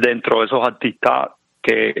considero dentro de esos artistas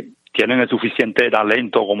que tienen el suficiente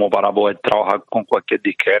talento como para poder trabajar con cualquier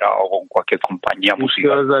disquera o con cualquier compañía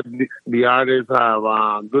musical. Because the artists have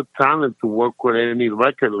good talent to work with any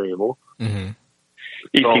record label.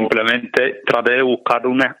 Y simplemente traté de buscar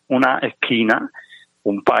una esquina,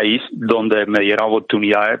 un país donde me diera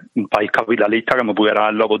oportunidades, un país capitalista que me pudiera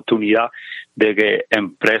dar la oportunidad de que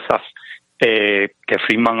empresas que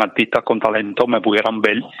firman artistas con talento me pudieran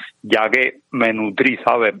ver, ya que me nutrí,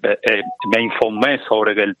 ¿sabes? Me informé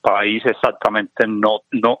sobre que el país exactamente no,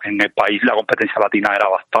 en el país la competencia latina era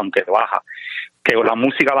bastante baja, que la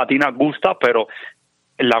música latina gusta, pero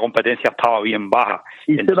la competencia estaba bien baja.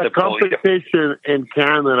 The competition in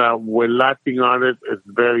Canada with Latin artists is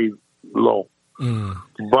very low.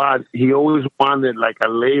 But he always wanted like a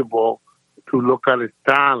label to look at his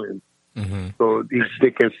talent. So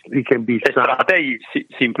he can be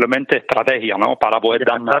simplemente estrategia, ¿no? Para poder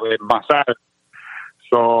dar más.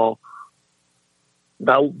 So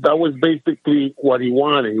that was basically what he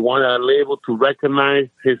wanted. He wanted a label to recognize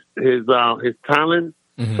his talent,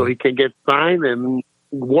 so he can get signed and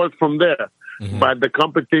work from there. But the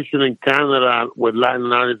competition in Canada with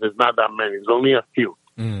Latin artists is not that many. It's only a few.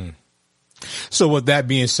 So with that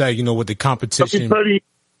being said, with the competition,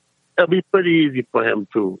 it'll be pretty easy for him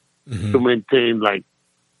to maintain,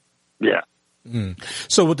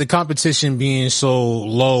 So with the competition being so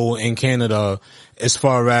low in Canada, as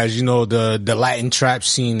far as, the Latin trap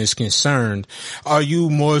scene is concerned, are you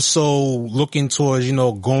more so looking towards,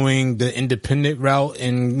 going the independent route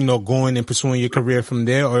and, going and pursuing your career from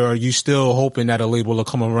there? Or are you still hoping that a label will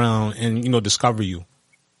come around and, discover you?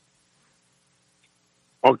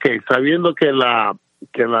 Okay, sabiendo que la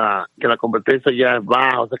competencia ya es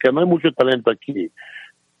baja, o sea que no hay mucho talento aquí,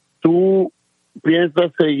 ¿tú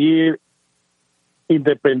piensas seguir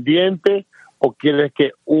independiente o quieres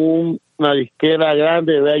que una disquera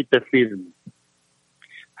grande vea y te firme?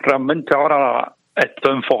 Realmente ahora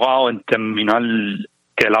estoy enfocado en terminar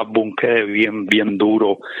que el álbum quede bien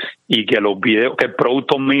duro y que los videos, que el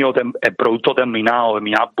producto mío, el producto terminado de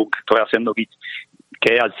mi álbum que estoy haciendo aquí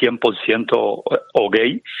quede al 100% ok,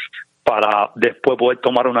 para después poder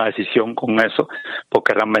tomar una decisión con eso,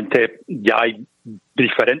 porque realmente ya hay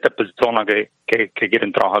diferentes personas que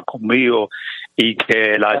quieren trabajar conmigo y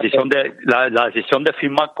que la decisión de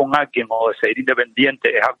firmar con alguien o de seguir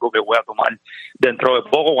independiente es algo que voy a tomar dentro de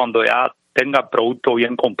poco cuando ya tenga el producto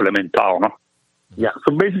bien complementado, ¿no? Yeah,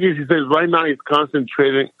 so basically he says right now he's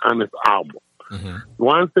concentrating on his album.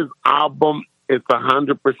 Once his album is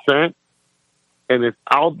 100% and it's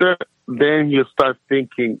out there, then you start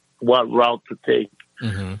thinking what route to take.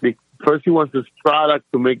 First, he wants his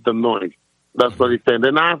product to make the noise. That's what he said.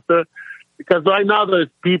 Then after, because right now there's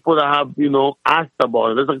people that have, asked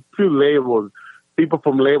about it. There's a few labels. People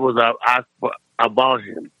from labels have asked about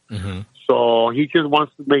him. So he just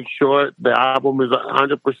wants to make sure the album is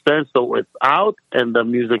 100%, so it's out and the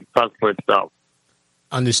music talks for itself.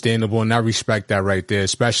 Understandable, and I respect that right there,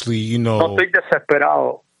 especially, No estoy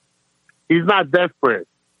desesperado. He's not desperate.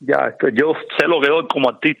 Ya, yo sé lo que doy como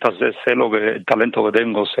artista, sé lo que el talento que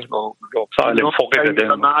tengo, sé el enfoque que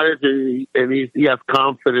tengo. And he has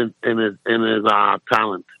confidence in his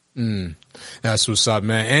talent. That's what's up,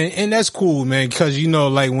 man, and that's cool, man. Because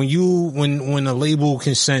like when a label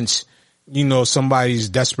can sense you know, somebody's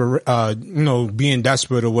desperate, you know, being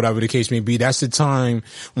desperate or whatever the case may be, that's the time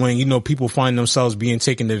when, you know, people find themselves being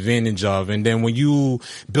taken advantage of. And then when you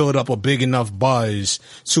build up a big enough buzz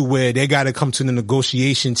to where they got to come to the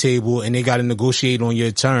negotiation table and they got to negotiate on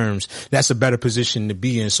your terms, that's a better position to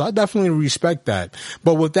be in. So I definitely respect that.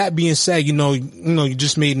 But with that being said, you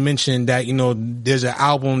just made mention that, you know, there's an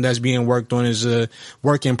album that's being worked on, is a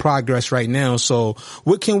work in progress right now. So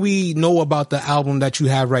what can we know about the album that you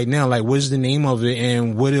have right now? Like, what's the name of it,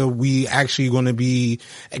 and what are we actually going to be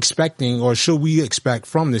expecting, or should we expect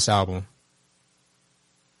from this album?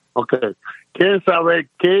 Okay. ¿Quieren saber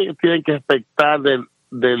qué tienen que expectar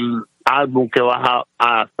del álbum que vas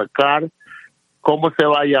a sacar? ¿Cómo se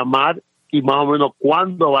va a llamar? Y más o menos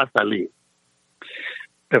cuándo va a salir.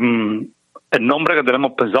 El nombre que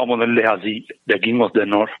tenemos pensado ponerle así, The King of the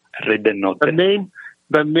North, el Rey del Norte. The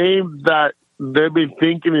name that they've been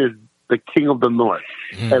thinking is The King of the North.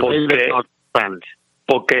 El Rey del Norte, Spanish.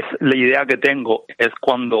 Porque la idea que tengo es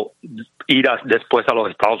cuando ir después a los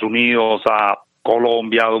Estados Unidos, a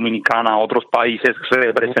Colombia, Dominicana, a otros países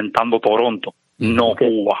representando Toronto, no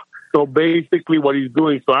Cuba. So basically what he's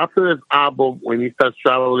doing, so after this album, when he starts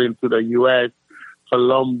traveling to the U.S.,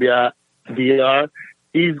 Colombia, DR,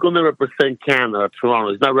 he's going to represent Canada,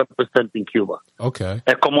 Toronto. He's not representing Cuba. Okay.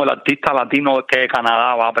 Es como el artista latino que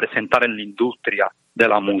Canadá va a presentar en la industria de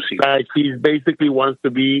la música. Like he basically wants to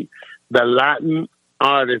be the Latin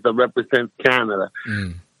artist that represents Canada.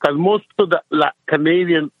 Because most of the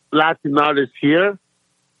Canadian Latin artists here,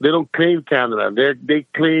 they don't claim Canada. They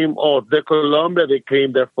claim, they're Colombia, they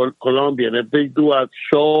claim they're Colombian. If they do a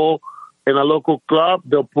show in a local club,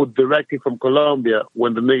 they'll put directly from Colombia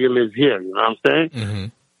when the nigga lives here. You know what I'm saying? Mm-hmm.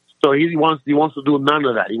 So he wants to do none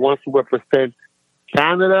of that. He wants to represent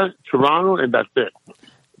Canada, Toronto, and that's it.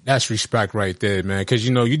 That's respect right there, man. Because,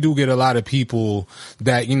 you know, you do get a lot of people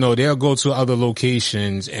that, you know, they'll go to other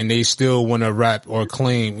locations and they still want to rap or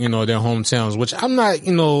claim, you know, their hometowns, which I'm not,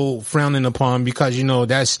 you know, frowning upon, because, you know,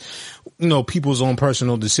 that's, you know, people's own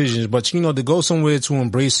personal decisions. But, you know, to go somewhere to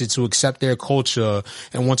embrace it, to accept their culture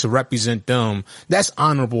and want to represent them, that's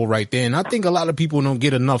honorable right there. And I think a lot of people don't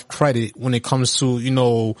get enough credit when it comes to, you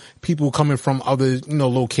know, people coming from other, you know,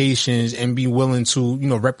 locations and be willing to, you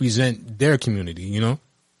know, represent their community, you know?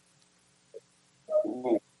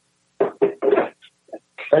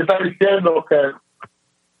 Está diciendo que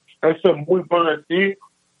eso es muy bueno decir,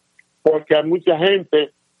 porque hay mucha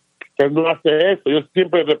gente que no hace eso. Ellos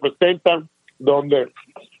siempre representan donde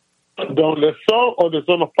son o donde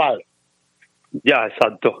son los padres. Ya,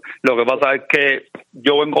 exacto. Lo que pasa es que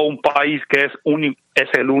yo vengo de un país que es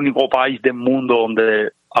el único país del mundo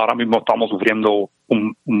donde ahora mismo estamos sufriendo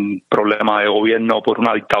un problema de gobierno por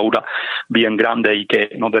una dictadura bien grande y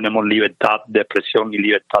que no tenemos libertad de expresión ni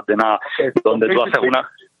libertad de nada. Donde tú haces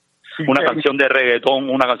una canción de reggaetón,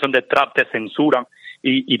 una canción de trap, te censuran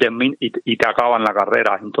y te acaban la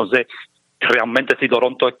carrera. Entonces, realmente si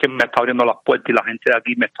Toronto es quien me está abriendo las puertas y la gente de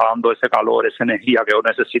aquí me está dando ese calor, esa energía que yo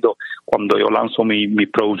necesito cuando yo lanzo mis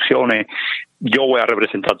producciones, yo voy a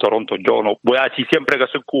representar Toronto. Yo no voy a decir siempre que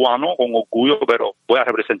soy cubano con orgullo, pero voy a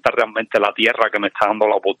representar realmente la tierra que me está dando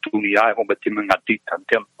la oportunidad de convertirme en artista,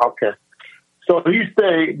 ¿entiendes? Okay. So he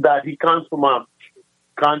say that he comes from a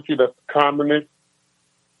country that's communist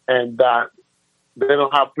and that they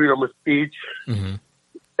don't have freedom of speech. Mm-hmm.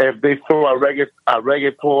 If they throw a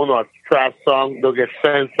reggaeton or a trap song, they'll get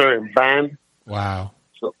censored and banned. Wow.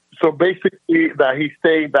 So basically, that he's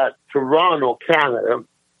saying that Toronto, Canada,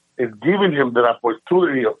 is giving him the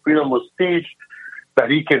opportunity of freedom of speech, that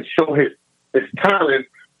he can show his talent.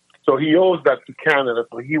 So he owes that to Canada.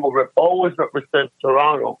 So he will always represent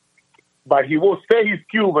Toronto. But he will say he's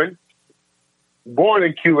Cuban, born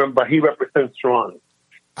in Cuban, but he represents Toronto.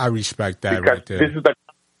 I respect that because right there. This is the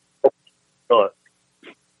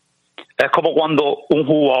Es como cuando un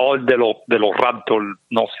jugador de los Raptors,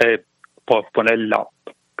 no sé, por ponerla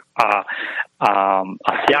a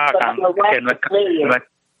Siakam, que no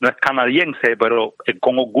es canadiense, pero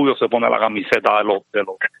con orgullo se pone la camiseta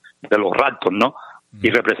de los Raptors, ¿no?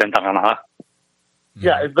 Y representa a Canadá.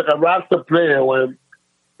 Yeah, it's like a Raptor player when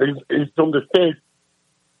he's from the States.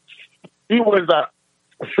 He wears that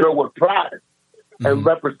shirt with pride and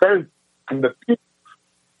represents the team.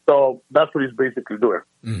 So that's what he's basically doing.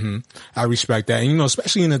 Mm-hmm. I respect that. And, you know,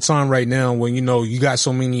 especially in a time right now when, you know, you got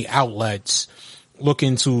so many outlets,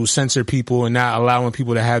 looking to censor people and not allowing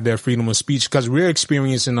people to have their freedom of speech, because we're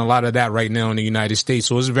experiencing a lot of that right now in the United States.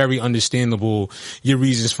 So it's very understandable your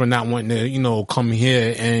reasons for not wanting to, come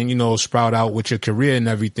here and, sprout out with your career and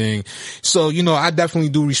everything. So, I definitely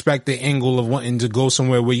do respect the angle of wanting to go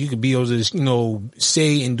somewhere where you could be able to,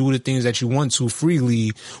 say and do the things that you want to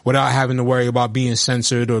freely without having to worry about being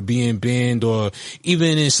censored or being banned or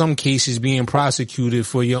even in some cases being prosecuted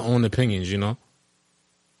for your own opinions,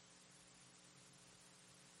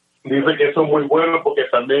 Dice que eso es muy bueno porque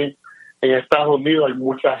también en Estados Unidos hay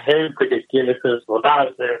mucha gente que quiere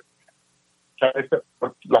censurarse. Muchas veces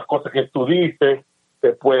las cosas que tú dices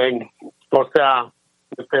te pueden,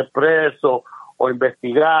 meter preso o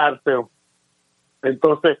investigarte.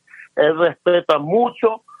 Entonces, él respeta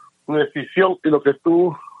mucho tu decisión y lo que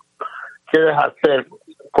tú quieres hacer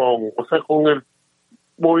con el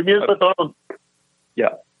movimiento de Toronto.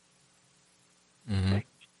 Yeah. Mm-hmm.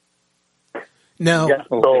 Now, yeah,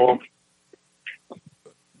 so,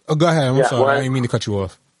 go ahead. I'm sorry. I didn't mean to cut you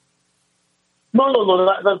off. No.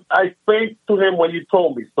 I explained to him what you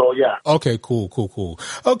told me. So, yeah. Okay, cool.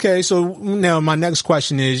 Okay, so now my next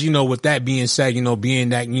question is, with that being said, being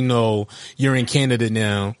that, you're in Canada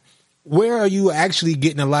now, where are you actually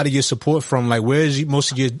getting a lot of your support from? Like, where is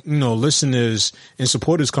most of your, listeners and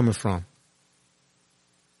supporters coming from?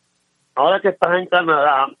 Ahora que estás en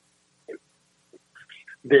Canadá,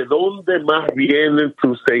 ¿de dónde más vienen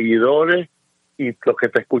tus seguidores y los que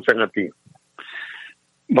te escuchan a ti?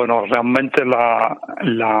 Bueno, realmente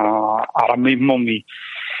ahora mismo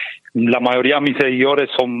la mayoría de mis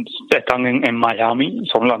seguidores están en Miami,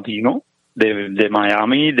 son latinos, de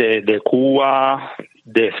Miami, de Cuba,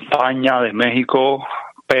 de España, de México,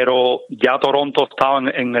 pero ya Toronto estaba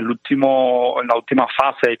en la última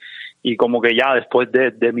fase y como que ya después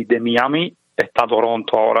de Miami está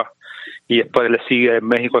Toronto ahora. Y después le sigue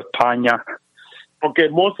México, España. Okay,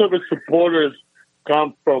 most of the supporters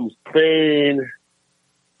come from Spain,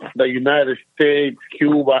 the United States,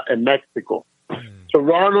 Cuba, and Mexico.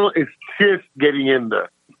 Toronto is just getting in there.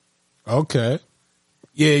 Okay.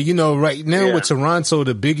 Yeah, right now with Toronto,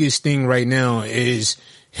 the biggest thing right now is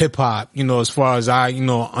hip hop, as far as I,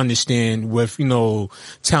 understand with,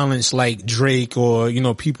 talents like Drake or,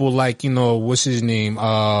 people like, what's his name?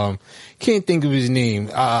 Can't think of his name.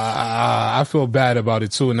 I feel bad about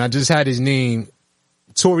it too. And I just had his name,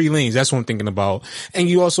 Tory Lanez. That's what I'm thinking about. And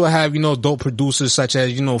you also have, dope producers such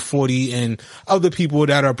as, 40 and other people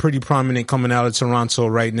that are pretty prominent coming out of Toronto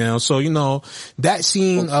right now. So, that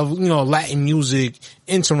scene of, Latin music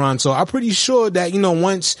in Toronto, I'm pretty sure that,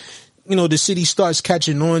 once, the city starts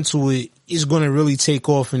catching on to it, it's going to really take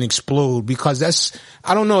off and explode because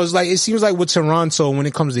I don't know, it seems like with Toronto, when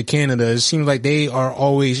it comes to Canada, it seems like they are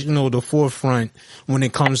always, the forefront when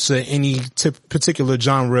it comes to any particular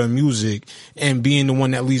genre of music and being the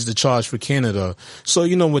one that leads the charge for Canada. So,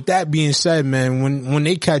 with that being said, man, when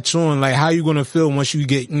they catch on, like, how are you going to feel once you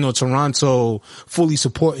get, Toronto fully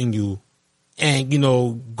supporting you and,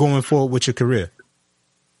 going forward with your career?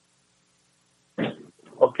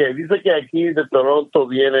 Okay, dice que aquí de Toronto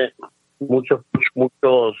vienen muchos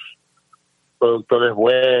productores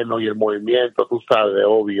buenos y el movimiento, tú sabes, de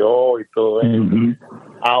OVO y todo eso. Mm-hmm.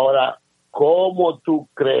 Ahora, ¿cómo tú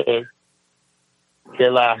crees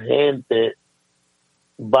que la gente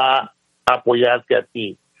va a apoyarte a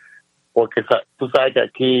ti? Porque tú sabes que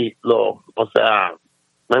aquí, no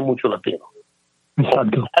hay mucho latino.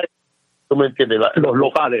 Exacto. ¿Tú me entiendes? Los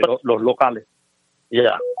locales. Ya.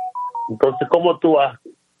 Yeah. Entonces, ¿cómo tú vas?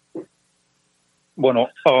 Bueno,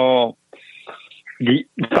 ¿sabes?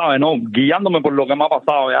 No, guiándome por lo que me ha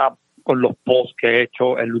pasado ya con los posts que he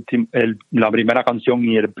hecho, la primera canción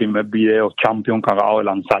y el primer video Champion que acabo de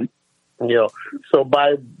lanzar. Yeah. So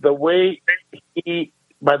by the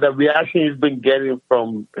reaction he's been getting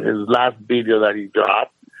from his last video that he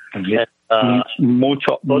dropped,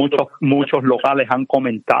 muchos locales han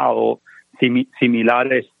comentado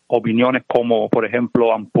similares opiniones, como por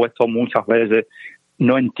ejemplo han puesto muchas veces: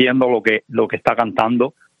 no entiendo lo que está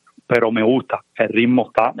cantando, pero me gusta, el ritmo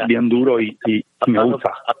está bien duro y me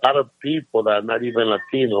gusta. A lot of people that are not even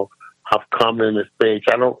Latino have come in the stage.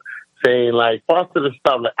 I don't say like positive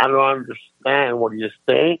stuff, like I don't understand what you're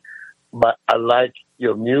saying, but I like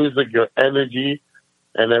your music, your energy,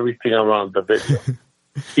 and everything around the video.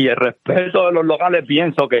 Y el respeto de los locales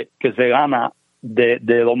pienso que se gana de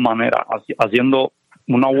dos maneras: haciendo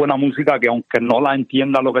una buena música que, aunque no la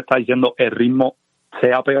entienda lo que está diciendo, el ritmo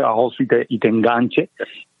sea pegajoso y te enganche,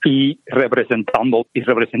 y representando y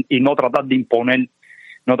no tratar de imponer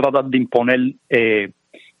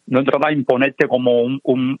tratar de imponerte como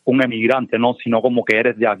un emigrante, no, sino como que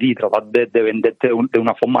eres de aquí, tratar de venderte de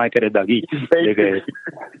una forma de que eres de aquí. De que,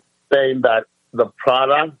 saying that the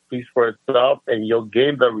product speaks for itself, and you'll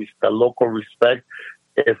gain the local respect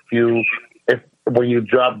if when you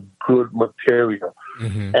drop good material,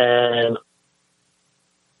 and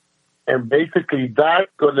basically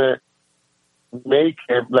that's gonna make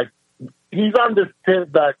him like he's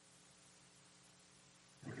understood that.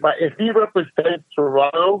 But if he represents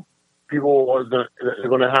Toronto, people are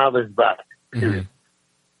gonna have his back.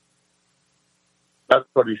 That's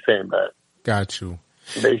what he's saying. That got you.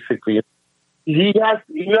 Basically, he has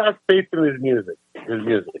faith in his music.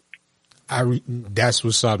 That's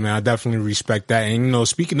what's up, man. I definitely respect that. And, you know,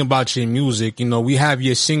 speaking about your music, you know, we have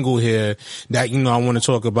your single here that, you know, I want to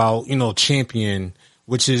talk about, you know, Champion,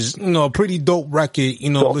 which is, you know, a pretty dope record, you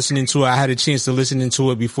know, listening to it. I had a chance to listen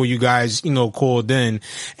to it before you guys, you know, called in.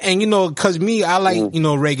 And, you know, cause me, I like, you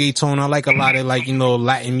know, reggaeton. I like a lot of like, you know,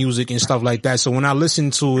 Latin music and stuff like that. So when I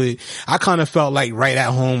listened to it, I kind of felt like right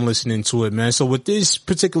at home listening to it, man. So with this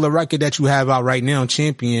particular record that you have out right now,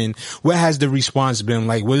 Champion, what has the response been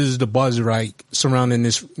like? What is the buzz like surrounding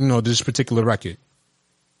this, you know, this particular record?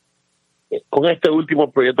 Con este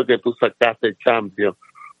último proyecto que tú sacaste, Champion,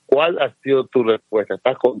 ¿cuál ha sido tu respuesta?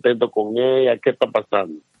 ¿Estás contento con ella? ¿Qué está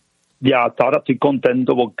pasando? Ya, hasta ahora estoy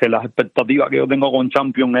contento porque las expectativas que yo tengo con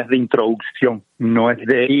Champion es de introducción, no es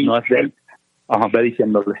de ve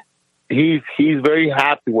diciéndole. He's very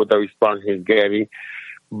happy with the response he's getting,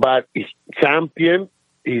 but Champion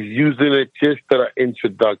is using it just for an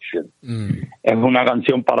introduction. Es una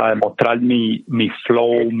canción para demostrar mi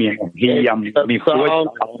flow, mi energía, mi fuerza a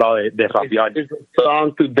la hora de rapear. It's a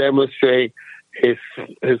song to demonstrate his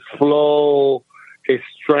flow, his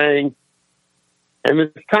strength, and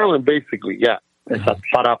his talent, basically, yeah.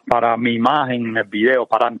 Para mi imagen en el video,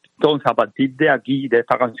 entonces a partir de aquí, de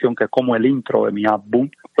esta canción que es como el intro de mi álbum,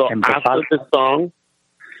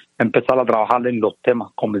 empezar a trabajar en los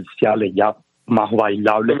temas comerciales ya más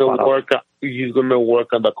bailables. He's going to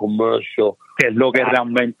work on the commercial. Que es lo que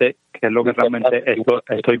realmente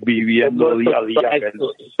estoy viviendo día a día.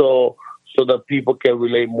 So that people can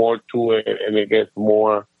relate more to it and it gets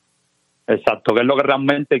more. Exacto, que es lo que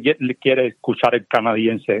realmente quiere escuchar el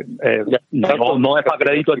canadiense. No es para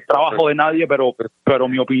crédito el trabajo de nadie, pero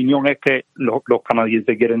mi opinión es que los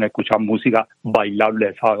canadienses quieren escuchar música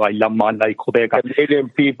bailable, ¿sabes? Bailar más en la discoteca. Canadian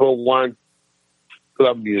people want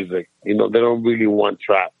club music, you know, they don't really want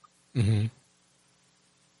trap.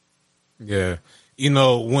 Yeah, you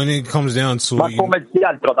know, when it comes down to más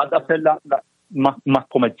comercial, tratar de hacer más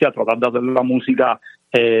comercial, tratar de hacer la música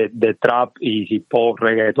de trap y hip hop,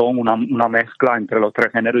 reggaetón, una mezcla entre los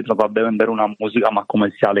tres géneros y tratar de vender una música más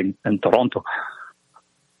comercial en Toronto.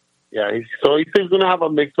 Yeah, so he's going to have a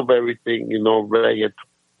mix of everything, you know,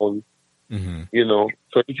 reggaeton, you know,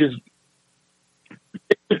 so he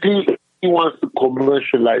wants to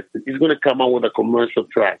commercialize it. He's going to come out with a commercial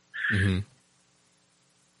track.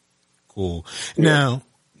 Cool.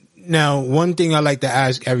 Now, one thing I like to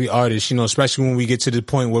ask every artist, you know, especially when we get to the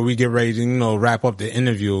point where we get ready to, you know, wrap up the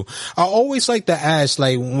interview, I always like to ask,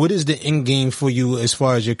 like, what is the end game for you as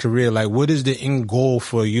far as your career? Like, what is the end goal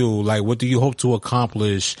for you? Like, what do you hope to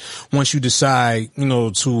accomplish once you decide, you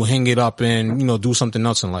know, to hang it up and, you know, do something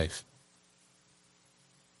else in life?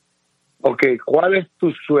 Okay, ¿cuál es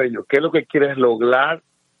tu sueño? ¿Qué es lo que quieres lograr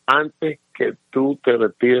antes que tú te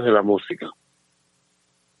retires de la música?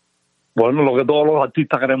 Bueno, lo que todos los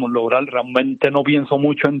artistas queremos lograr, realmente no pienso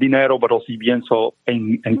mucho en dinero, pero sí pienso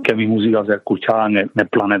en que mi música sea escuchada en el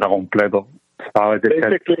planeta completo. ¿Sabes?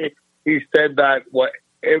 Basically, he said that what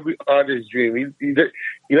every artist dream. He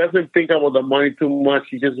doesn't think about the money too much.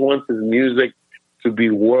 He just wants his music to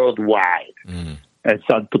be worldwide.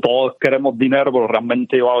 Exacto, todos queremos dinero, pero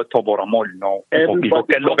realmente yo hago esto por amor, ¿no?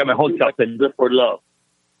 Porque es lo que mejor se hace.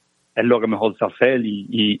 Es lo que mejor se hace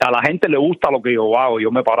y a la gente le gusta lo que yo hago. Yo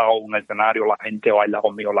me he parado en un escenario, la gente baila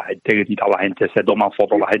conmigo, la gente grita, la gente se toma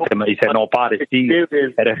fotos, la gente me dice, no pares, sigue,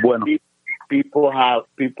 eres bueno.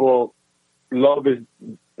 People love his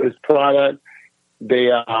product. They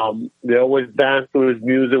always dance to his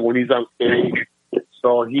music when he's on stage.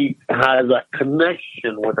 So he has a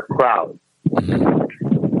connection with the crowd.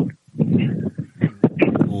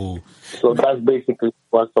 So that's basically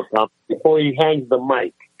what's the problem. Before he hangs the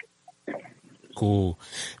mic. Cool.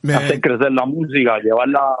 Hacer crecer la música,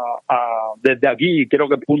 llevarla desde aquí. Quiero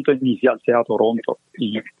que el punto inicial sea Toronto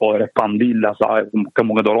y poder expandirla, ¿sabes?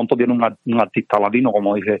 Como que Toronto tiene un artista latino,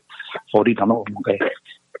 como dice ahorita, ¿no? Como que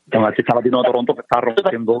un artista latino de Toronto que está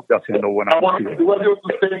rompiendo y haciendo buena música.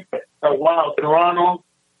 Wow, Toronto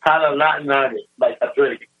had a Latin artist, like a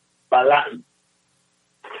Drake, a Latin.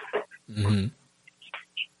 Mm-hmm.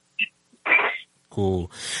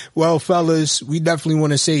 Cool. Well, fellas, we definitely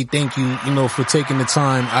want to say thank you, for taking the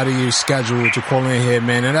time out of your schedule to call in here,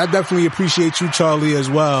 man. And I definitely appreciate you, Charlie, as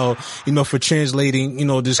well, for translating,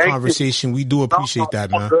 this conversation. We do appreciate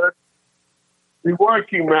that, man. We're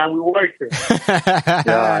working, man. We're working.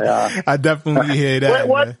 Yeah. I definitely hear that.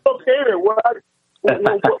 What's located?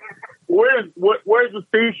 Where's the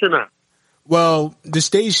station at? Well, the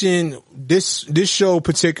station, this show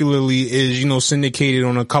particularly is, syndicated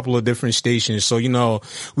on a couple of different stations. So,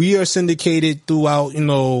 we are syndicated throughout,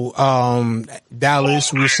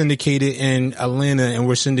 Dallas. We're syndicated in Atlanta, and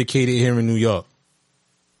we're syndicated here in New York.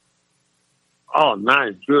 Oh,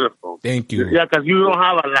 nice. Beautiful. Thank you. Yeah, because you don't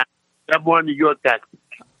have a lot. You have more New York accent.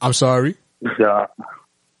 I'm sorry? Yeah.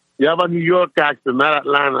 You have a New York accent, not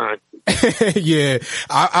Atlanta accent. Yeah,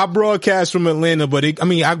 I broadcast from Atlanta, but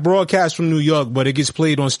I broadcast from New York, but it gets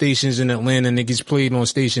played on stations in Atlanta and it gets played on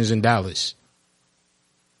stations in Dallas.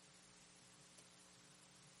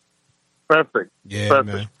 Perfect. Yeah,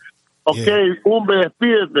 perfect. Man. Okay,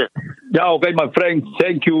 despídete. Yeah, okay, my friend.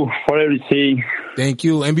 Thank you for everything. Thank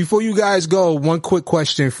you. And before you guys go, one quick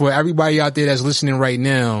question for everybody out there that's listening right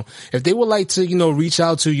now. If they would like to, reach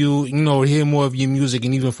out to you, hear more of your music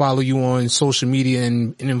and even follow you on social media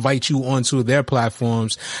and invite you onto their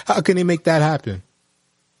platforms, how can they make that happen?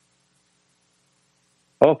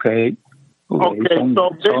 Okay. So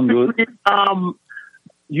basically,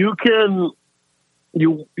 you can,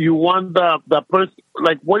 you want the person,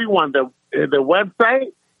 like, what do you want, the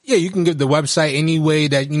website? Yeah, you can give the website any way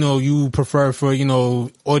that, you prefer for,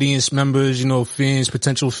 audience members, fans,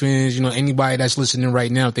 potential fans, anybody that's listening right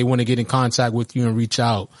now, if they want to get in contact with you and reach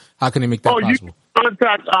out, how can they make that possible? You can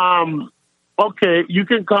contact, you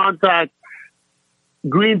can contact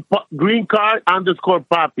green card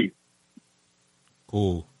 _Papi.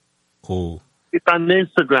 Cool. It's on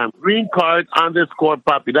Instagram, green card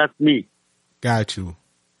 _Papi. That's me. Got you.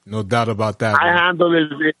 No doubt about that. I handle his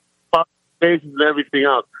pages and everything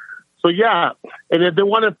else. So yeah, and if they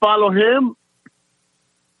want to follow him,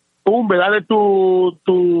 dale tu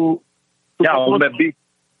Umbebeat.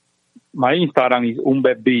 My Instagram is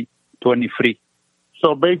Umbebeat23.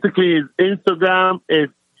 So basically, his Instagram is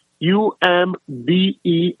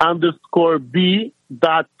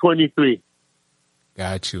UMBE_B.23.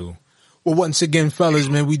 Got you. Well, once again, fellas,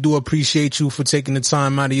 man, we do appreciate you for taking the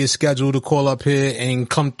time out of your schedule to call up here and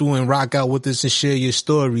come through and rock out with us and share your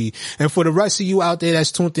story. And for the rest of you out there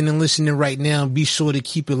that's tuned in and listening right now, be sure to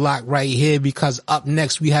keep it locked right here, because up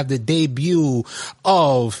next we have the debut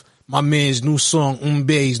of my man's new song,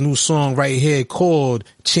 Umbe's new song right here called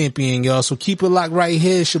Champion, y'all. So keep it locked right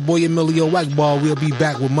here. It's your boy Emilio Wackball. We'll be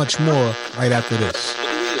back with much more right after this.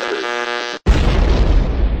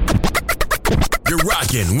 You're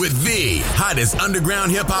rocking with the hottest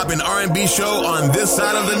underground hip-hop and R&B show on this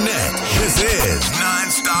side of the net. This is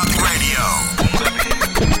NonStop Radio.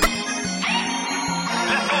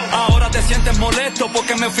 Ahora te sientes molesto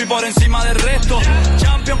porque me fui por encima del resto.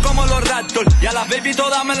 Champion como los Raptors y a las baby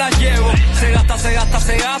todas me las llevo. Se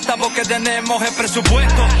gasta porque tenemos el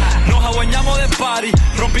presupuesto. Nos adueñamos del party,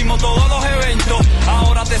 rompimos todos los eventos.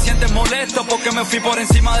 Ahora te sientes molesto porque me fui por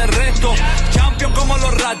encima del resto. Champion como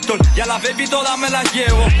los Raptors y a las baby todas me las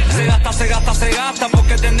llevo. Se gasta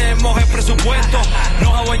porque tenemos el presupuesto.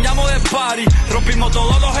 Nos adueñamos del party, rompimos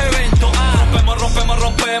todos los eventos.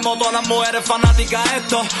 Rompemos, todas las mujeres fanáticas a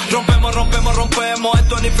esto. Rompemos,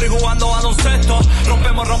 esto ni free jugando baloncesto.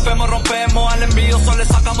 Rompemos, al envidioso le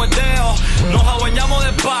sacamos el dedo. Nos adueñamos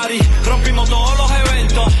del party, rompimos todos los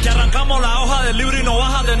eventos. Y arrancamos la hoja del libro y no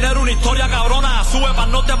vas a tener una historia cabrona. Sube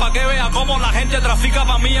pa'l norte pa' que vea cómo la gente trafica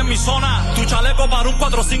pa' mí en mi zona. Tu chaleco para un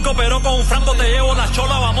 4-5, pero con un franco te llevo la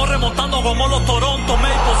chola. Vamos remontando como los Toronto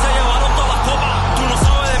Maple, se llevaron todas las copas. Tú no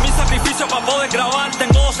sabes de mi sacrificio pa' poder grabar.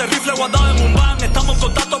 Tengo 12 rifles guardados en un van. Estamos en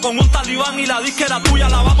contacto con un talibán y la disquera tuya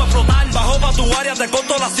la vamos a explotar. Bajo pa' tu área, te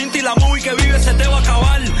corto la cinta y la movie que vive se te va a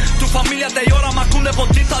acabar. Tu familia te llora más que un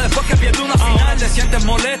deportista después que pierde una final. Te sientes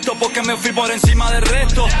molesto porque me fui por encima del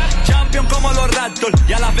resto. Champion como los Raptors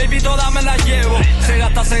y a las baby todas me las llevo. Se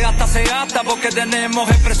gasta porque tenemos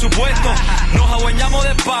el presupuesto. Nos adueñamos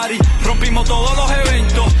del party, rompimos todos los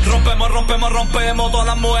eventos. Rompemos, todas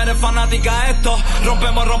las mujeres fanáticas a esto.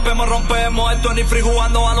 Rompemos, esto ni free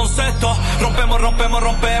jugando baloncesto. Rompemos,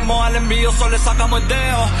 al envidioso le sacamos el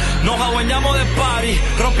dedo. Nos adueñamos del party,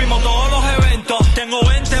 rompimos todos los eventos. Tengo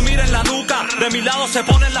 20, mira en la nuca, de mi lado se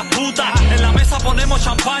ponen las putas. En la mesa ponemos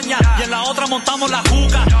champaña y en la otra montamos la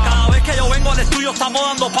juca. Cada vez que yo vengo al estudio estamos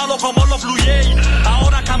dando palos como los Blue Jays.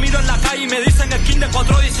 Ahora camino en la calle y me dicen el King de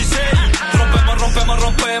 416. Rompemos, rompemos,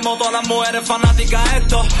 rompemos, todas las mujeres fanáticas a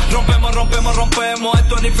esto. Rompemos, rompemos, rompemos,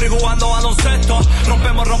 esto es ni free jugando baloncesto.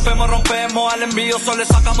 Rompemos, rompemos, rompemos, al envío solo le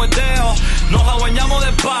sacamos el dedo. Nos adueñamos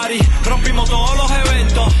del party, rompimos todos los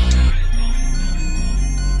eventos.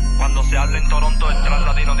 Cuando se habla en Toronto, el trans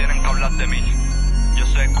latino tienen que hablar de mí. Yo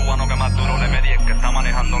soy el cubano que más duro le medí, el que está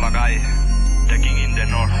manejando la calle. The King in the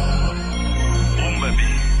North. Boom, baby.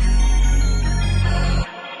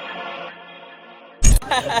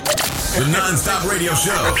 The Non-Stop Radio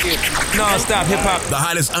Show. Non-Stop Hip Hop. The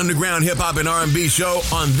hottest underground hip hop and R&B show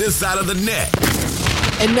on this side of the net.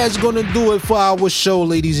 And that's going to do it for our show,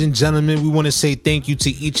 ladies and gentlemen. We want to say thank you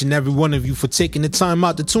to each and every one of you for taking the time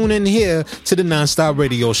out to tune in here to the Non-Stop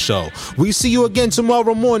Radio Show. We see you again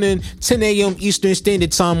tomorrow morning, 10 a.m. Eastern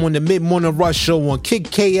Standard Time on the Mid-Morning Rush Show on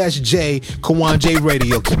Kick KSJ, Kawan J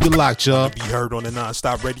Radio. Keep it locked, y'all. To be heard on the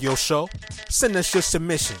Non-Stop Radio Show, send us your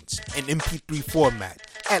submissions in MP3 format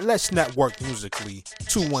at Let's Network Musically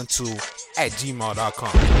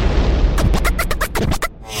 212@gmail.com.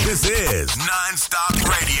 This is Non-Stop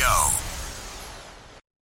Radio.